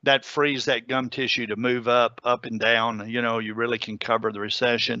that frees that gum tissue to move up and down. You know, you really can cover the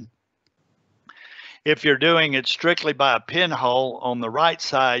recession. If you're doing it strictly by a pinhole, on the right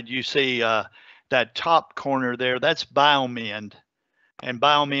side, you see that top corner there, that's biomend. And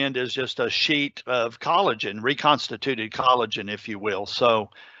biomend is just a sheet of collagen, reconstituted collagen, if you will. So,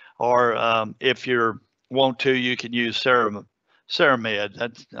 or if you want to, you can use Ceramed.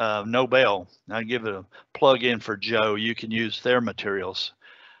 That's Nobel. I give it a plug in for Joe. You can use their materials,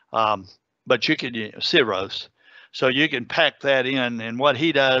 but you can use Ceros. So you can pack that in. And what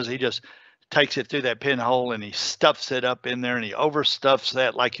he does, he just takes it through that pinhole and he stuffs it up in there, and he overstuffs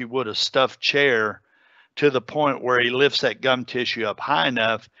that like you would a stuffed chair, to the point where he lifts that gum tissue up high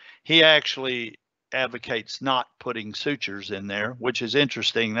enough. He actually advocates not putting sutures in there, which is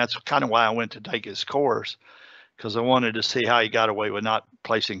interesting. That's kind of why I went to take his course, because I wanted to see how he got away with not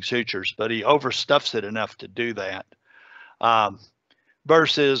placing sutures, but he overstuffs it enough to do that.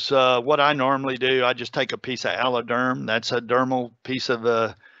 Versus what I normally do, I just take a piece of alloderm. That's a dermal piece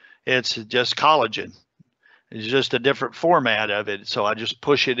of it's just collagen. It's just a different format of it. So I just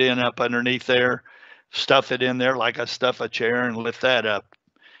push it in up underneath there, stuff it in there like I stuff a chair, and lift that up.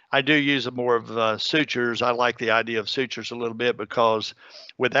 I do use more of sutures. I like the idea of sutures a little bit, because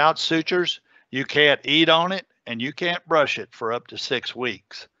without sutures, you can't eat on it and you can't brush it for up to 6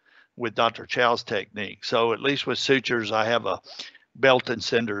 weeks with Dr. Chow's technique. So at least with sutures, I have a belt and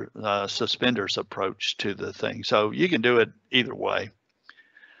suspenders approach to the thing. So you can do it either way.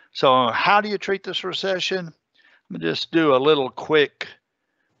 So how do you treat this recession? I'm gonna just do a little quick,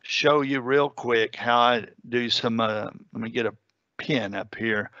 show you real quick how I do some, let me get a pen up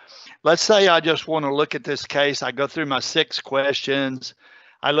here. Let's say I just want to look at this case. I go through my 6 questions.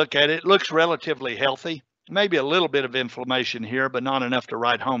 I look at it, it looks relatively healthy. Maybe a little bit of inflammation here, but not enough to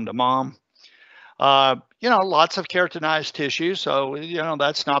write home to mom. You know, lots of keratinized tissue, so, you know,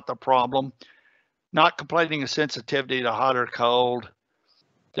 that's not the problem. Not complaining of sensitivity to hot or cold.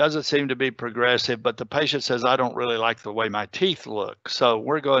 Doesn't seem to be progressive, but the patient says, I don't really like the way my teeth look. So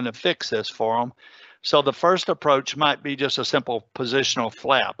we're going to fix this for them. So the first approach might be just a simple positional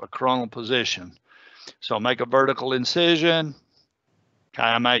flap, a coronal position. So make a vertical incision.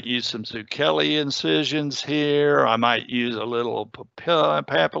 I might use some Zucchelli incisions here. I might use a little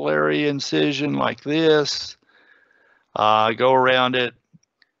papillary incision like this. Go around it.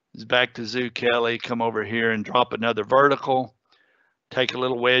 It's back to Zucchelli, come over here and drop another vertical. Take a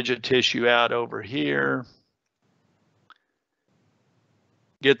little wedge of tissue out over here.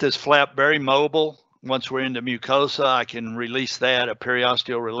 Get this flap very mobile. Once we're into mucosa, I can release that, a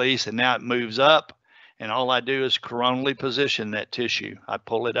periosteal release, and now it moves up. And all I do is coronally position that tissue. I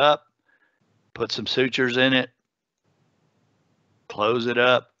pull it up, put some sutures in it, close it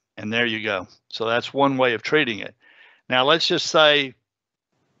up, and there you go. So that's one way of treating it. Now let's just say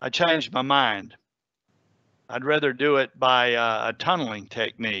I changed my mind. I'd rather do it by a tunneling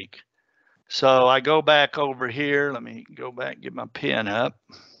technique. So I go back over here. Let me go back, get my pen up.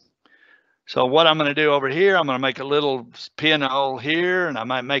 So what I'm going to do over here, I'm going to make a little pinhole here, and I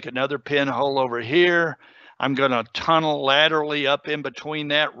might make another pinhole over here. I'm going to tunnel laterally up in between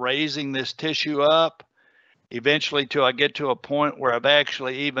that, raising this tissue up, eventually till I get to a point where I've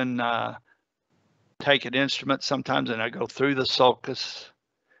actually even take an instrument sometimes and I go through the sulcus.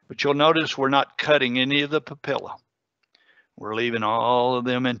 But you'll notice we're not cutting any of the papilla. We're leaving all of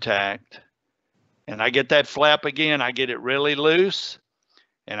them intact. And I get that flap again, I get it really loose,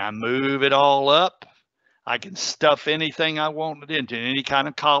 and I move it all up. I can stuff anything I want it into, any kind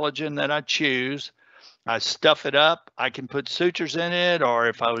of collagen that I choose. I stuff it up. I can put sutures in it, or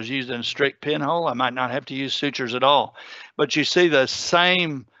if I was using a strict pinhole, I might not have to use sutures at all. But you see the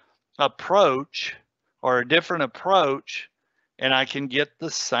same approach or a different approach, and I can get the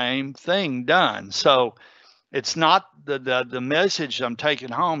same thing done. So it's not the message I'm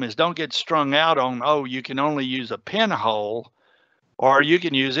taking home is don't get strung out on, oh, you can only use a pinhole or you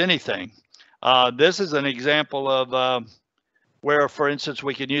can use anything. This is an example of where, for instance,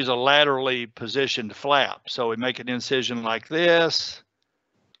 we can use a laterally positioned flap. So we make an incision like this,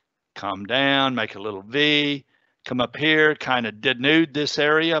 come down, make a little V, come up here, kind of denude this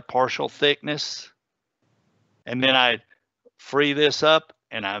area, partial thickness. And then I free this up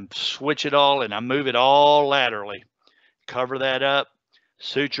and I switch it all and I move it all laterally. Cover that up,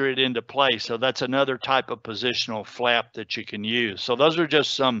 suture it into place. So that's another type of positional flap that you can use. So those are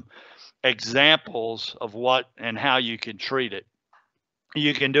just some examples of what and how you can treat it.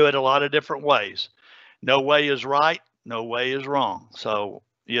 You can do it a lot of different ways. No way is right, no way is wrong. So,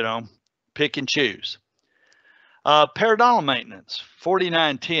 you know, pick and choose. Periodontal maintenance,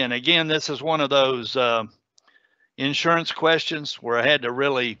 4910. Again, this is one of those insurance questions where I had to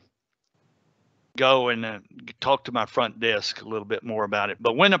really go and talk to my front desk a little bit more about it.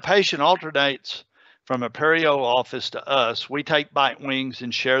 But when a patient alternates from a perio office to us, we take bite wings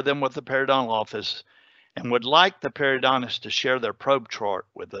and share them with the periodontal office and would like the periodontist to share their probe chart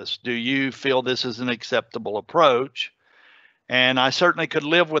with us. Do you feel this is an acceptable approach? And I certainly could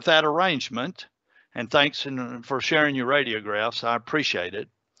live with that arrangement. And thanks for sharing your radiographs. I appreciate it.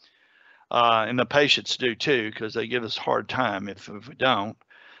 And the patients do too, because they give us a hard time if we don't.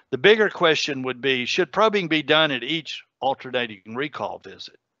 The bigger question would be, should probing be done at each alternating recall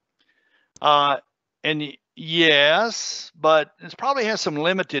visit? And yes, but it probably has some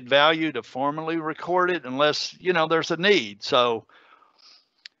limited value to formally record it unless, you know, there's a need. So,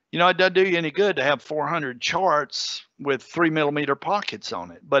 you know, it doesn't do you any good to have 400 charts with 3mm pockets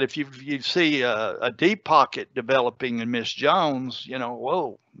on it. But if you see a deep pocket developing in Miss Jones, you know,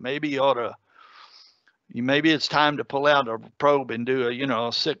 whoa, maybe you ought to, maybe it's time to pull out a probe and do a, you know,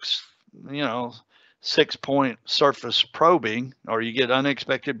 6-point surface probing, or you get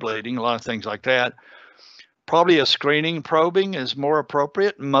unexpected bleeding, a lot of things like that. Probably a screening probing is more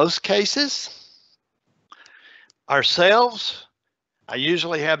appropriate in most cases. Ourselves, I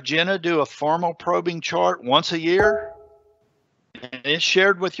usually have Jenna do a formal probing chart once a year, and it's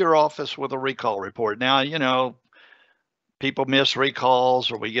shared with your office with a recall report. Now, you know, people miss recalls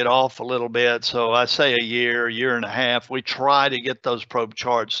or we get off a little bit. So I say a year and a half, we try to get those probe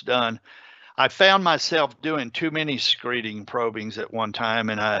charts done. I found myself doing too many screening probings at one time,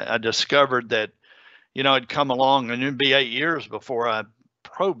 and I discovered that, you know, it'd come along and it'd be 8 years before I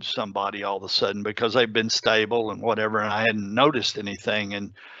probed somebody all of a sudden because they've been stable and whatever, and I hadn't noticed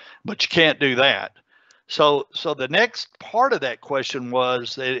anything. But you can't do that. So the next part of that question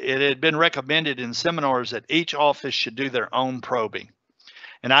was it had been recommended in seminars that each office should do their own probing.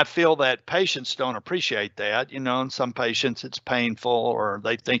 And I feel that patients don't appreciate that. You know, in some patients it's painful or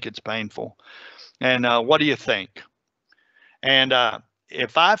they think it's painful. And what do you think? And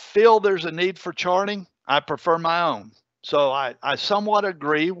if I feel there's a need for charting, I prefer my own. So I somewhat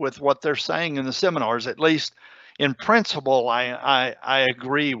agree with what they're saying in the seminars. At least in principle, I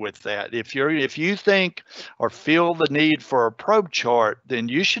agree with that. If you think or feel the need for a probe chart, then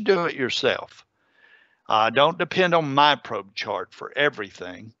you should do it yourself. Don't depend on my probe chart for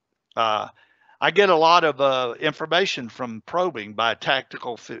everything. I get a lot of information from probing by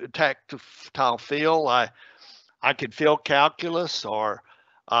tactile feel. I can feel calculus, or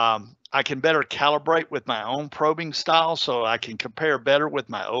I can better calibrate with my own probing style, so I can compare better with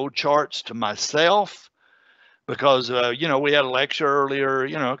my old charts to myself. Because, you know, we had a lecture earlier,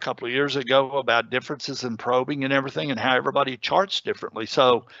 you know, a couple of years ago about differences in probing and everything and how everybody charts differently.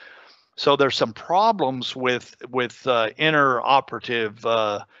 So there's some problems with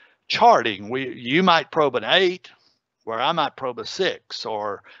interoperative charting. You might probe an 8 where I might probe a 6,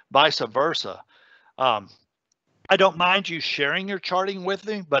 or vice versa. I don't mind you sharing your charting with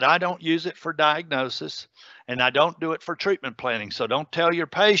me, but I don't use it for diagnosis, and I don't do it for treatment planning. So don't tell your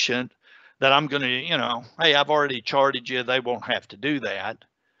patient that I'm going to, you know, hey, I've already charted you. They won't have to do that.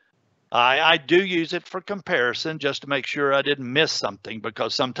 I do use it for comparison, just to make sure I didn't miss something,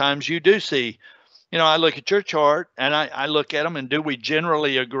 because sometimes you do see, you know, I look at your chart and I look at them, and do we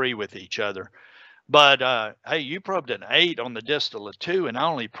generally agree with each other? But hey, you probed an 8 on the distal of 2, and I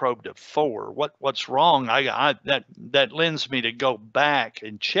only probed a 4. What's wrong? That lends me to go back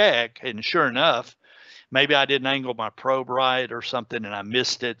and check, and sure enough, maybe I didn't angle my probe right or something, and I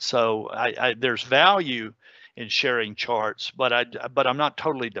missed it. So there's value in sharing charts, but I'm not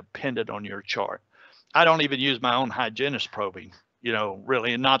totally dependent on your chart. I don't even use my own hygienist probing, you know,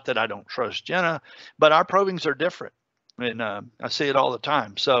 really, and not that I don't trust Jenna, but our probings are different, and I see it all the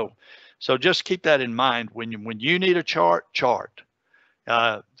time. So just keep that in mind when you need a chart.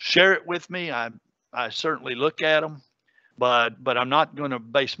 Share it with me. I certainly look at them, but I'm not going to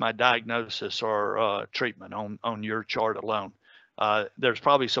base my diagnosis or treatment on your chart alone. There's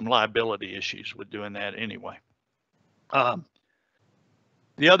probably some liability issues with doing that anyway.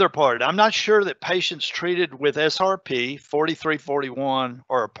 The other part, I'm not sure that patients treated with SRP 4341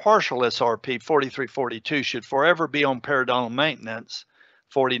 or a partial SRP 4342 should forever be on periodontal maintenance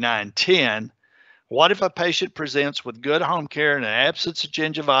 4910. What if a patient presents with good home care and an absence of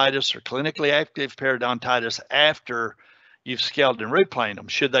gingivitis or clinically active periodontitis after you've scaled and root planed them?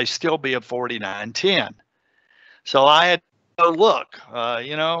 Should they still be a 4910? So I had to look,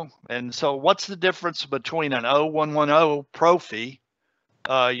 you know, and so what's the difference between an 0110 prophy,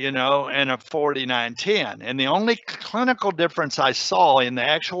 you know, and a 4910? And the only clinical difference I saw in the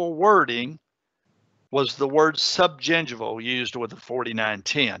actual wording was the word subgingival used with the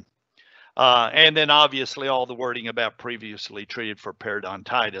 4910. And then obviously all the wording about previously treated for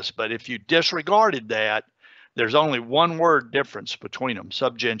periodontitis. But if you disregarded that, there's only one word difference between them,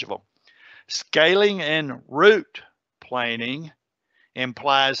 subgingival. Scaling and root planing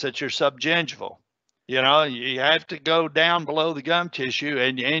implies that you're subgingival. You know, you have to go down below the gum tissue,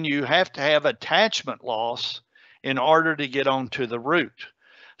 and you have to have attachment loss in order to get onto the root.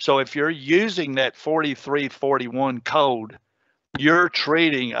 So if you're using that 4341 code, you're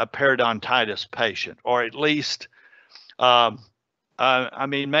treating a periodontitis patient, or at least, I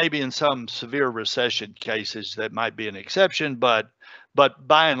mean, maybe in some severe recession cases that might be an exception, but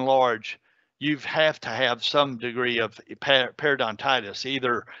by and large, you have to have some degree of periodontitis,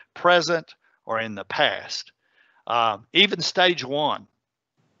 either present or in the past, even stage 1.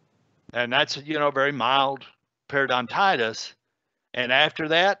 And that's, you know, very mild periodontitis. And after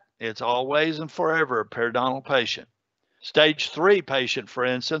that, it's always and forever a periodontal patient. Stage 3 patient, for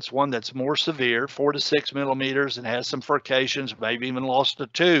instance, one that's more severe, 4 to 6 millimeters, and has some furcations, maybe even lost a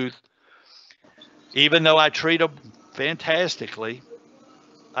tooth. Even though I treat them fantastically,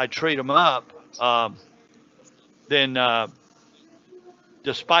 I treat them up, then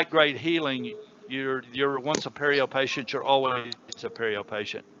despite great healing, you're once a perio patient, you're always a perio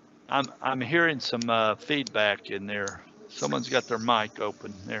patient. I'm hearing some feedback in there. Someone's got their mic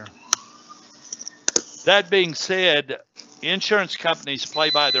open there. That being said, insurance companies play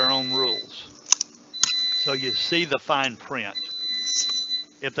by their own rules. So you see the fine print.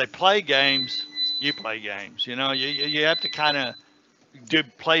 If they play games, you play games. You know, you have to kind of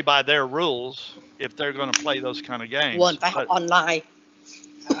play by their rules if they're going to play those kind of games. Quên phải học online.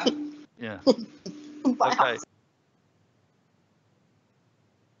 Yeah. Phải học. Okay.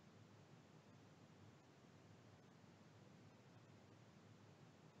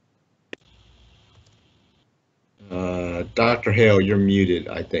 Dr. Hale, you're muted,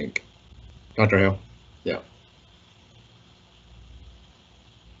 I think. Dr. Hale? Yeah.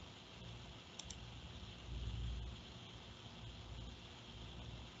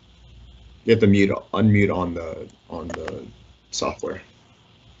 You have to unmute on the software.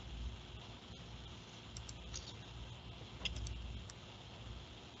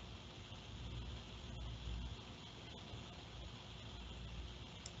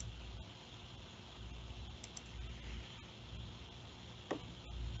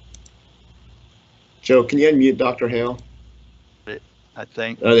 Joe, can you unmute Dr. Hale? I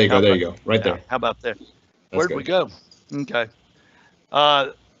think. Oh, there you go. There you go. Right there. How about that? Where'd we go? Okay.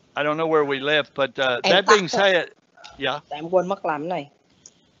 I don't know where we left, but that being said, yeah. Em quên mất làm cái này.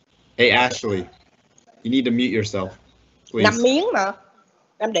 Hey, Ashley, you need to mute yourself, please. 5 miếng mà.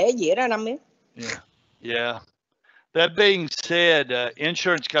 Em để dĩa ra 5 miếng. Yeah. That being said,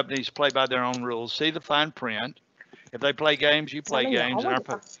 insurance companies play by their own rules. See the fine print. If they play games, you play games.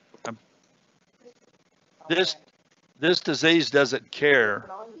 And this disease doesn't care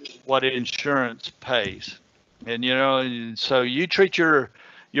what insurance pays. And, you know, so you treat your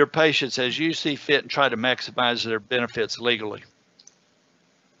patients as you see fit and try to maximize their benefits legally.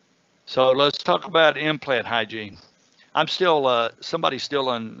 So let's talk about implant hygiene. I'm still, somebody's still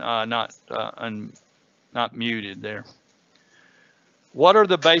not muted there. What are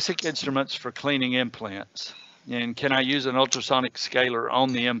the basic instruments for cleaning implants? And can I use an ultrasonic scaler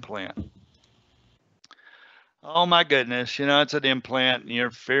on the implant? Oh my goodness, you know, it's an implant and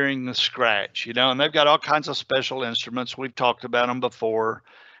you're fearing the scratch, you know, and they've got all kinds of special instruments. We've talked about them before.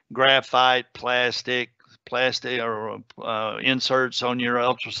 Graphite, plastic or inserts on your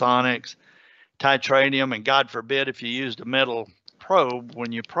ultrasonics, titanium, and God forbid if you used a metal probe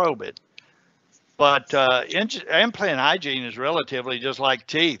when you probe it. But implant hygiene is relatively just like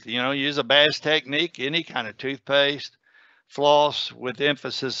teeth. You know, use a Bass technique, any kind of toothpaste, floss with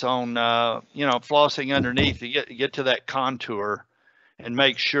emphasis on, you know, flossing underneath. You get to that contour and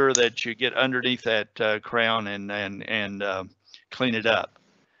make sure that you get underneath that crown and clean it up.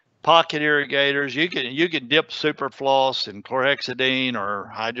 Pocket irrigators, you can dip super floss in chlorhexidine or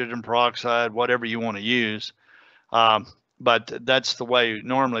hydrogen peroxide, whatever you want to use. But that's the way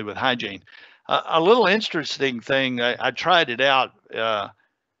normally with hygiene. A little interesting thing, I tried it out,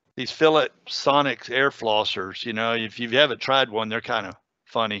 these Philips Sonics air flossers, you know, if you haven't tried one, they're kind of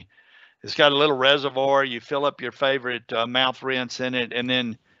funny. It's got a little reservoir, you fill up your favorite mouth rinse in it and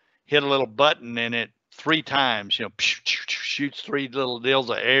then hit a little button in it 3 times, you know, shoots 3 little deals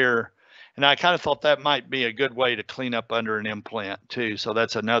of air. And I kind of thought that might be a good way to clean up under an implant too. So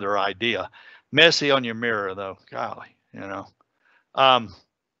that's another idea. Messy on your mirror though, golly, you know.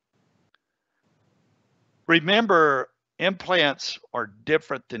 Remember, implants are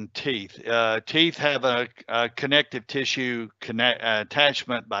different than teeth. Teeth have a connective tissue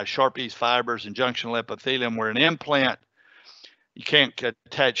attachment by Sharpie's fibers and junctional epithelium, where an implant, you can't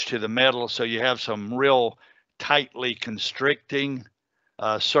attach to the metal, so you have some real tightly constricting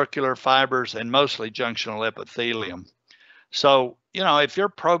circular fibers and mostly junctional epithelium. So, you know, if you're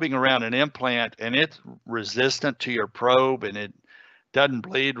probing around an implant and it's resistant to your probe and it doesn't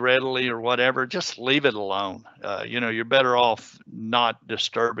bleed readily or whatever, just leave it alone. You know, you're better off not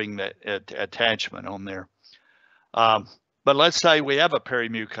disturbing that attachment on there. But let's say we have a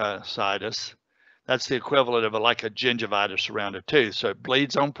perimucositis. That's the equivalent of like a gingivitis around a tooth. So it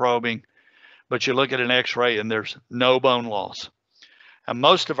bleeds on probing, but you look at an x-ray and there's no bone loss. And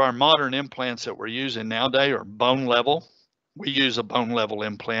most of our modern implants that we're using nowadays are bone level. We use a bone level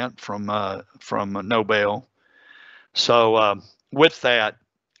implant from Nobel. So with that,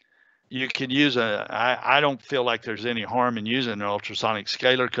 you can use I don't feel like there's any harm in using an ultrasonic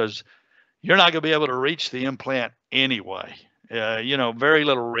scaler because you're not going to be able to reach the implant anyway. You know, very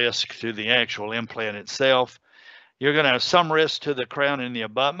little risk to the actual implant itself. You're going to have some risk to the crown and the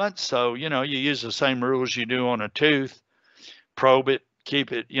abutment. So, you know, you use the same rules you do on a tooth. Probe it,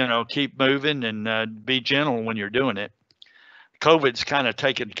 keep it, you know, keep moving and be gentle when you're doing it. COVID's kind of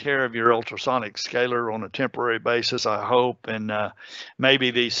taken care of your ultrasonic scaler on a temporary basis, I hope, and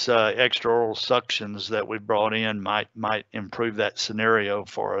maybe these extraoral suctions that we've brought in might improve that scenario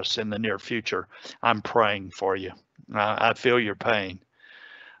for us in the near future. I'm praying for you. I feel your pain.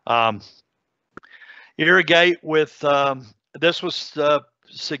 Irrigate with, this was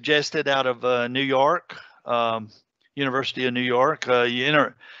suggested out of New York, University of New York.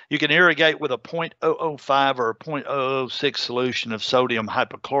 You can irrigate with a 0.005 or a 0.006 solution of sodium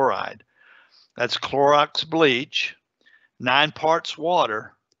hypochlorite. That's Clorox bleach, 9 parts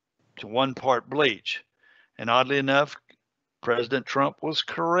water to 1 part bleach. And oddly enough, President Trump was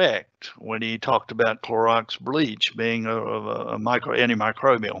correct when he talked about Clorox bleach being a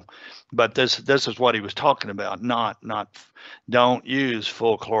antimicrobial. But this is what he was talking about, not don't use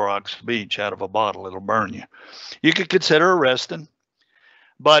full Clorox bleach out of a bottle, it'll burn you. You could consider arresting.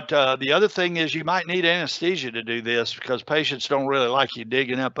 But the other thing is you might need anesthesia to do this because patients don't really like you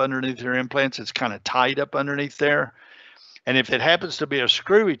digging up underneath their implants. It's kind of tight up underneath there. And if it happens to be a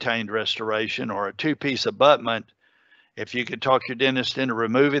screw retained restoration or a 2-piece abutment, if you could talk your dentist into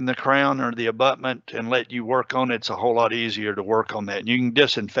removing the crown or the abutment and let you work on it, it's a whole lot easier to work on that. And you can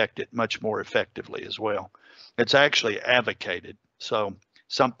disinfect it much more effectively as well. It's actually advocated, so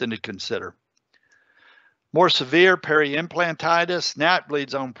something to consider. More severe peri-implantitis. Now it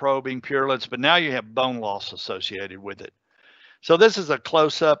bleeds on probing purulence, but now you have bone loss associated with it. So this is a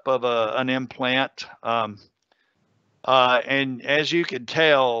close-up of an implant. And as you can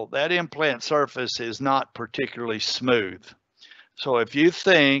tell, that implant surface is not particularly smooth. So if you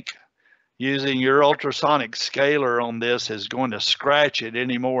think using your ultrasonic scaler on this is going to scratch it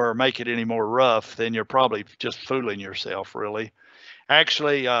anymore or make it any more rough, then you're probably just fooling yourself, really.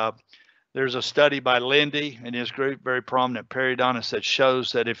 Actually, there's a study by Lindy and his group, very prominent periodontist, that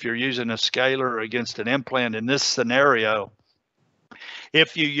shows that if you're using a scaler against an implant in this scenario,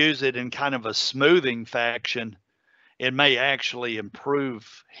 if you use it in kind of a smoothing fashion, it may actually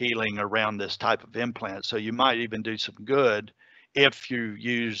improve healing around this type of implant. So you might even do some good if you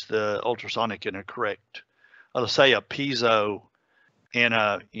use the ultrasonic in a correct, let's say a piezo in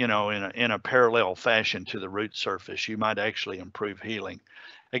a, in a parallel fashion to the root surface. You might actually improve healing.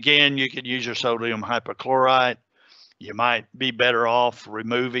 Again, you could use your sodium hypochlorite. You might be better off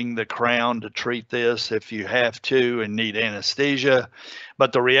removing the crown to treat this if you have to and need anesthesia.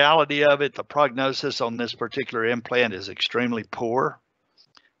 But the reality of it, the prognosis on this particular implant is extremely poor,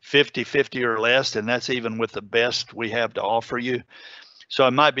 50-50 or less, and that's even with the best we have to offer you. So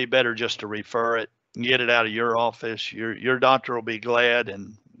it might be better just to refer it and get it out of your office. Your doctor will be glad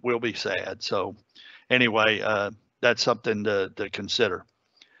and we'll be sad. So anyway, that's something to consider.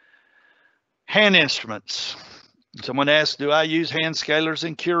 Hand instruments. Someone asked, do I use hand scalers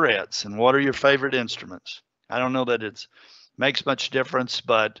and curettes? And what are your favorite instruments? I don't know that it makes much difference,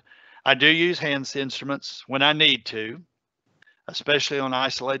 but I do use hand instruments when I need to, especially on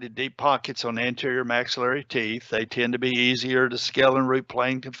isolated deep pockets on anterior maxillary teeth. They tend to be easier to scale and root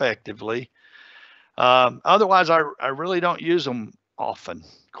plane effectively. Otherwise, I really don't use them often,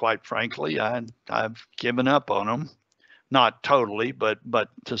 quite frankly. I've given up on them, not totally, but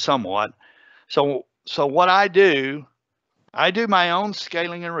to somewhat. So what I do my own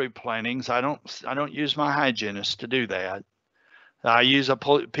scaling and root planings. I don't use my hygienist to do that. I use a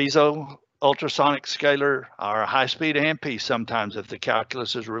piezo ultrasonic scaler or a high-speed handpiece sometimes if the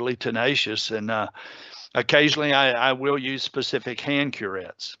calculus is really tenacious, and occasionally I will use specific hand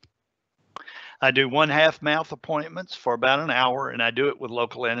curettes. I do 1/2 mouth appointments for about an hour, and I do it with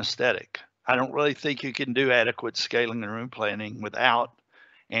local anesthetic. I don't really think you can do adequate scaling and root planning without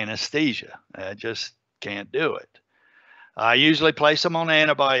anesthesia. I just can't do it. I usually place them on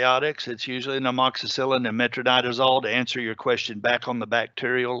antibiotics. It's usually an amoxicillin and metronidazole to answer your question back on the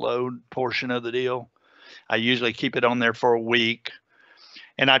bacterial load portion of the deal. I usually keep it on there for a week.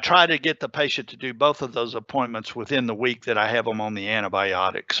 And I try to get the patient to do both of those appointments within the week that I have them on the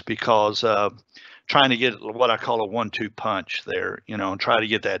antibiotics, because trying to get what I call a 1-2 punch there, and try to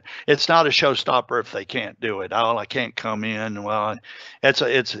get that. It's not a showstopper if they can't do it. Oh, I can't come in. Well, it's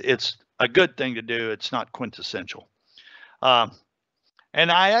a good thing to do. It's not quintessential. And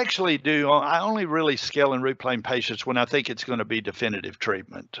I only really scale and root plane patients when I think it's going to be definitive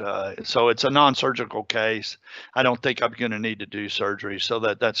treatment. So it's a non-surgical case. I don't think I'm going to need to do surgery. So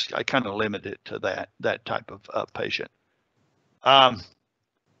I kind of limit it to that type of patient.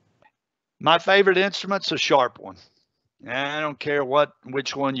 My favorite instrument's a sharp one. I don't care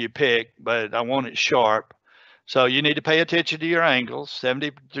which one you pick, but I want it sharp. So you need to pay attention to your angles,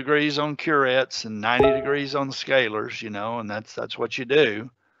 70 degrees on curettes and 90 degrees on the scalers, and that's what you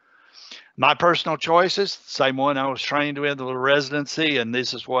do. My personal choices, same one I was trained with the residency, and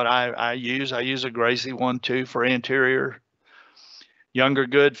this is what I use. I use a Gracie 1-2 for anterior. Younger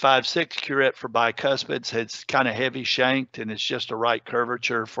Good 5-6 curette for bicuspids. It's kind of heavy shanked, and it's just a right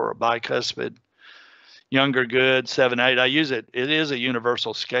curvature for a bicuspid. Younger Good 7-8. I use it. It is a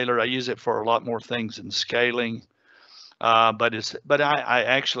universal scaler. I use it for a lot more things than scaling. But I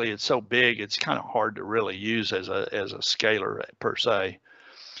actually, it's so big, it's kind of hard to really use as a scaler per se.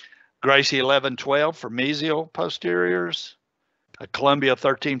 Gracie 11-12 for mesial posteriors. A Columbia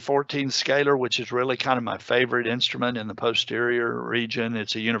 13-14 scaler, which is really kind of my favorite instrument in the posterior region.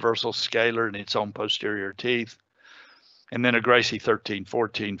 It's a universal scaler and its own posterior teeth. And then a Gracie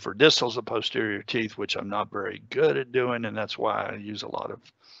 13-14 for distals of posterior teeth, which I'm not very good at doing, and that's why I use a lot of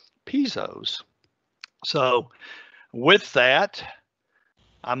piezos. So with that,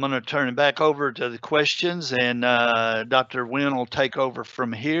 I'm going to turn it back over to the questions, and Dr. Nguyen will take over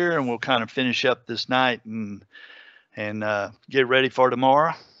from here, and we'll kind of finish up this night and get ready for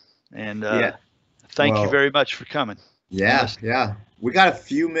tomorrow. And thank you very much for coming. Yeah. We got a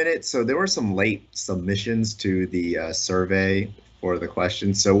few minutes. So there were some late submissions to the survey for the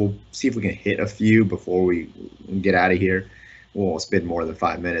questions. So we'll see if we can hit a few before we get out of here. We won't spend more than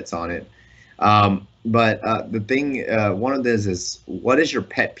 5 minutes on it. But the thing, one of this is, what is your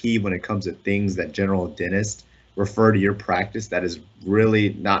pet peeve when it comes to things that general dentists refer to your practice that is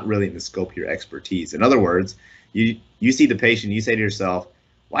really not really in the scope of your expertise? In other words, you see the patient, you say to yourself,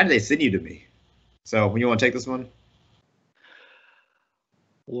 why did they send you to me? So you want to take this one?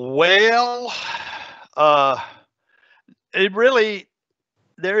 Well, it really,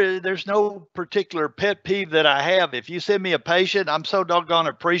 there's no particular pet peeve that I have. If you send me a patient, I'm so doggone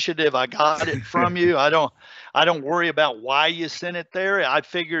appreciative I got it from you. I don't worry about why you sent it there. I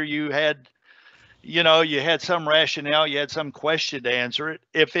figure you had some rationale, you had some question to answer it.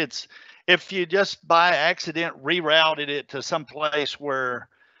 If you just by accident rerouted it to some place where,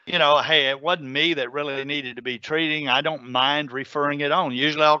 hey, it wasn't me that really needed to be treating, I don't mind referring it on.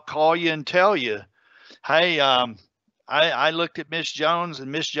 Usually I'll call you and tell you, hey, I looked at Miss Jones,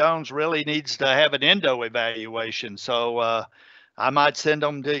 and Miss Jones really needs to have an endo evaluation. So I might send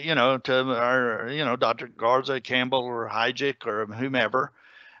them to our, Dr. Garza, Campbell, or Hygiene, or whomever.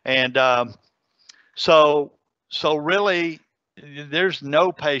 And so really, there's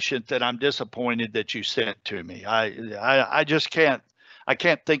no patient that I'm disappointed that you sent to me. I just can't. I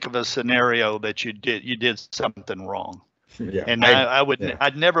can't think of a scenario that you did something wrong. Yeah, and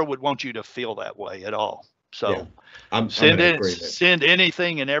I never would want you to feel that way at all. So yeah, send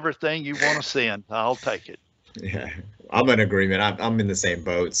anything and everything you want to send. I'll take it. Yeah, I'm in agreement. I'm in the same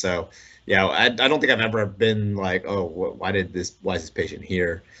boat. So yeah, I don't think I've ever been like, oh, why is this patient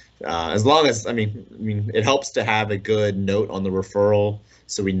here? As long as, I mean, it helps to have a good note on the referral,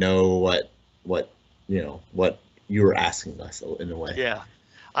 so we know what you were asking us in a way. Yeah,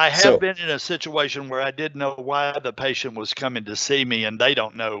 I have been in a situation where I didn't know why the patient was coming to see me, and they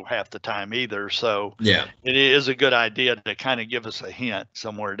don't know half the time either. So yeah, it is a good idea to kind of give us a hint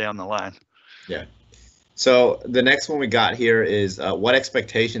somewhere down the line. Yeah. So the next one we got here is, what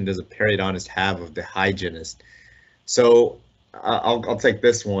expectation does a periodontist have of the hygienist? So I'll take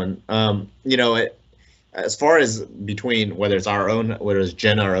this one. As far as between whether it's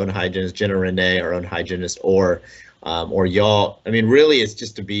Jenna, our own hygienist, Jenna Renee, our own hygienist, or y'all, I mean, really, it's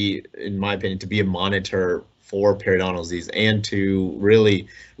just to be, in my opinion, to be a monitor for periodontal disease and to really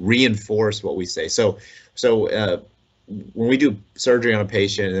reinforce what we say. So when we do surgery on a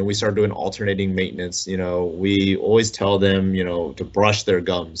patient and then we start doing alternating maintenance, we always tell them, to brush their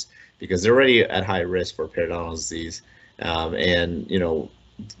gums because they're already at high risk for periodontal disease. And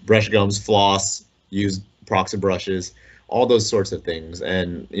brush gums, floss, use proxy brushes, all those sorts of things,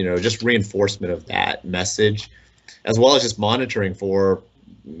 and just reinforcement of that message, as well as just monitoring for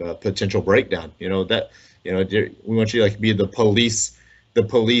potential breakdown. We want you to be the police,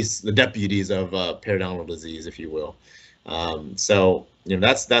 the deputies of periodontal disease, if you will. So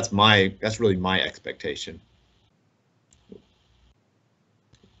that's really my expectation.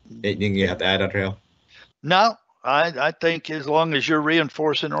 Anything you have to add, Dr. Hale? No. I think as long as you're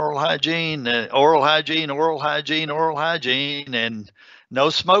reinforcing oral hygiene, and no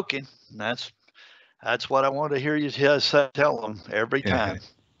smoking, that's what I want to hear you tell them every time.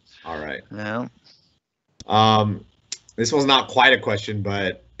 All right. Yeah. This one's not quite a question,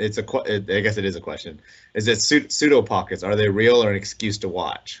 but I guess it is a question. Is it pseudo pockets? Are they real or an excuse to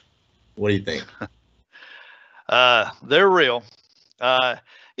watch? What do you think? They're real.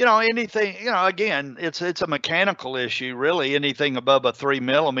 Anything, again, it's a mechanical issue, really. Anything above a 3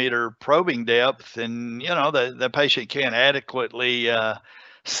 millimeter probing depth, and the patient can't adequately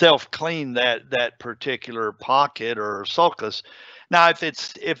self-clean that particular pocket or sulcus. Now, if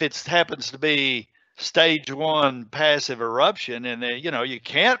it happens to be stage 1 passive eruption, and you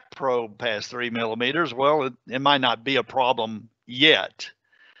can't probe past 3 millimeters, well, it might not be a problem yet,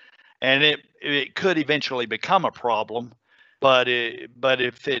 and it could eventually become a problem. But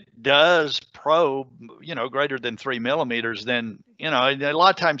if it does probe, greater than 3 millimeters, then, a lot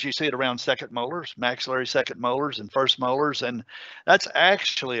of times you see it around second molars, maxillary second molars and first molars. And that's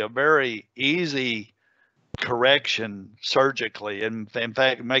actually a very easy correction surgically. And in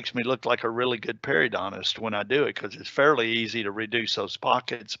fact, it makes me look like a really good periodontist when I do it, because it's fairly easy to reduce those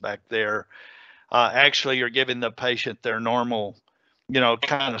pockets back there. Actually, you're giving the patient their normal,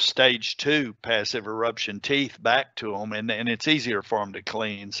 kind of stage 2 passive eruption teeth back to them, and it's easier for them to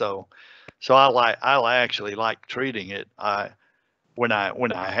clean. So I actually like treating it when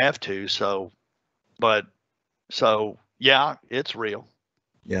I have to. Yeah, it's real.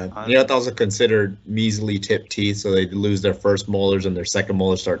 Yeah, it's also considered mesially tipped teeth, so they lose their first molars and their second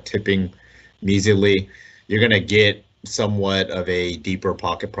molars start tipping mesially. You're gonna get somewhat of a deeper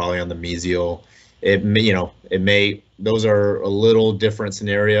pocket probably on the mesial. it may, those are a little different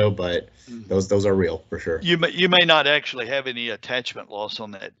scenario, but those are real for sure. You may not actually have any attachment loss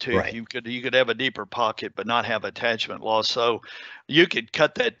on that tooth. Right. You could have a deeper pocket but not have attachment loss. So you could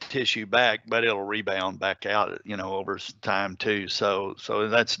cut that tissue back, but it'll rebound back out, over time too. So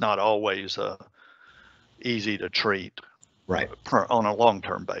that's not always easy to treat. Right. On a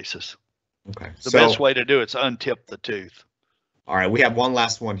long-term basis. Okay. The best way to do it is untip the tooth. All right, we have one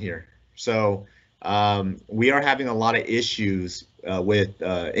last one here. So we are having a lot of issues with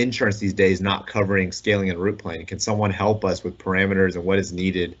insurance these days not covering scaling and root planing. Can someone help us with parameters and what is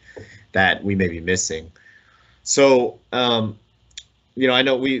needed that we may be missing? So I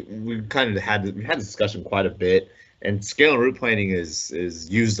know we kind of had this discussion quite a bit, and scale and root planing is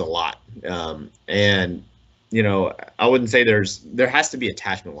used a lot, and I wouldn't say there has to be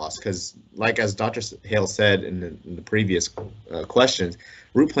attachment loss, because like as Dr. Hale said in the previous questions,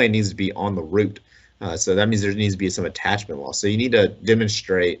 root plane needs to be on the root. So that means there needs to be some attachment loss. So you need to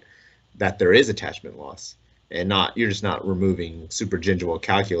demonstrate that there is attachment loss, and you're just not removing supragingival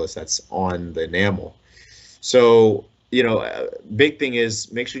calculus that's on the enamel. So, big thing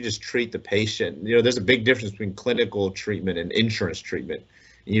is make sure you just treat the patient. There's a big difference between clinical treatment and insurance treatment.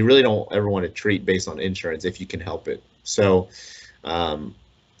 You really don't ever want to treat based on insurance if you can help it. So,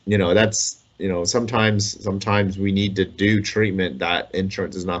 that's, sometimes we need to do treatment that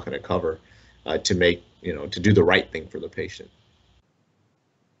insurance is not going to cover to make, to do the right thing for the patient.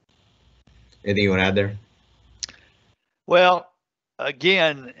 Anything you want to add there? Well,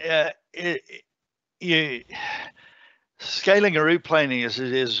 again, scaling and root planing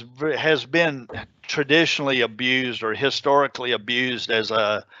has been traditionally abused or historically abused as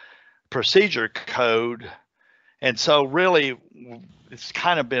a procedure code, and so really it's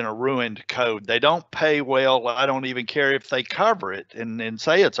kind of been a ruined code. They don't pay well. I don't even care if they cover it and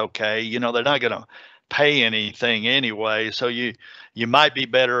say it's okay. They're not going to pay anything anyway. So you might be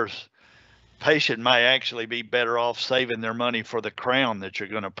better. Patient might actually be better off saving their money for the crown that you're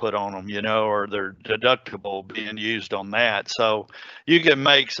going to put on them, or their deductible being used on that. So you can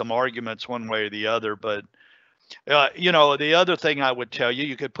make some arguments one way or the other, but the other thing I would tell you,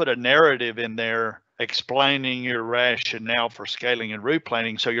 you could put a narrative in there explaining your rationale for scaling and root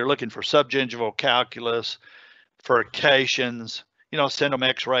planing. So you're looking for subgingival calculus, furcations, send them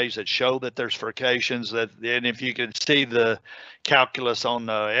x-rays that show that there's furcations, and if you can see the calculus on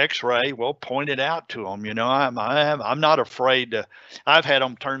the x-ray, well, point it out to them. I'm not afraid to. I've had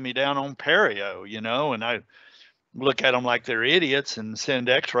them turn me down on perio, and I look at them like they're idiots and send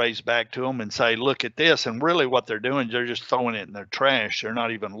x-rays back to them and say, look at this. And really what they're doing, they're just throwing it in their trash. They're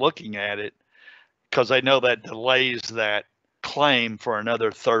not even looking at it because they know that delays that claim for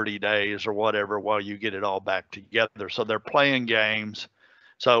another 30 days or whatever while you get it all back together. So they're playing games.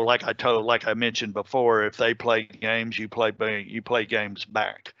 So like I mentioned before, if they play games, you play games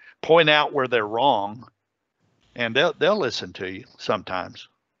back. Point out where they're wrong, and they'll listen to you sometimes.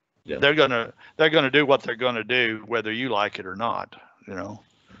 Yeah. They're gonna do what they're gonna do, whether you like it or not.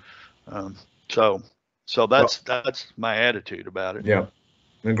 So that's my attitude about it. Yeah,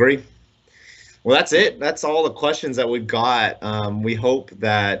 agree. Well, that's it. That's all the questions that we've got. We hope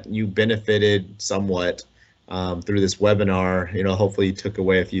that you benefited somewhat through this webinar. Hopefully you took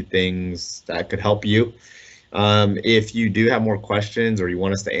away a few things that could help you. If you do have more questions or you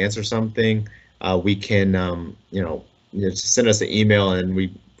want us to answer something, we can, just send us an email and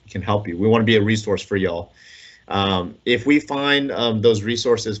we can help you. We want to be a resource for y'all. If we find those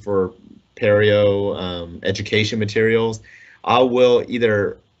resources for perio education materials,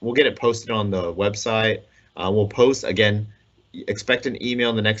 we'll get it posted on the website. We'll post, again, expect an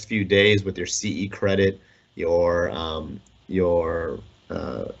email in the next few days with your CE credit, the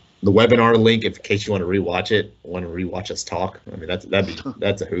webinar link in case you want to rewatch us talk. I mean, that's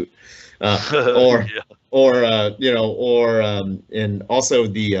a hoot. And also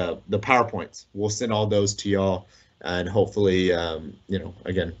the PowerPoints. We'll send all those to y'all, and hopefully,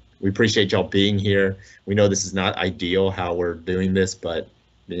 again, we appreciate y'all being here. We know this is not ideal how we're doing this, but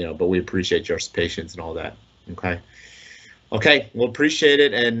we appreciate your patience and all that. Okay, we'll appreciate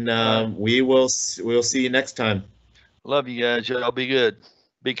it, and we'll see you next time. Love you guys. Y'all be good.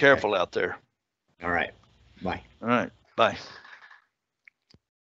 Be careful out there. All right. Bye. All right. Bye.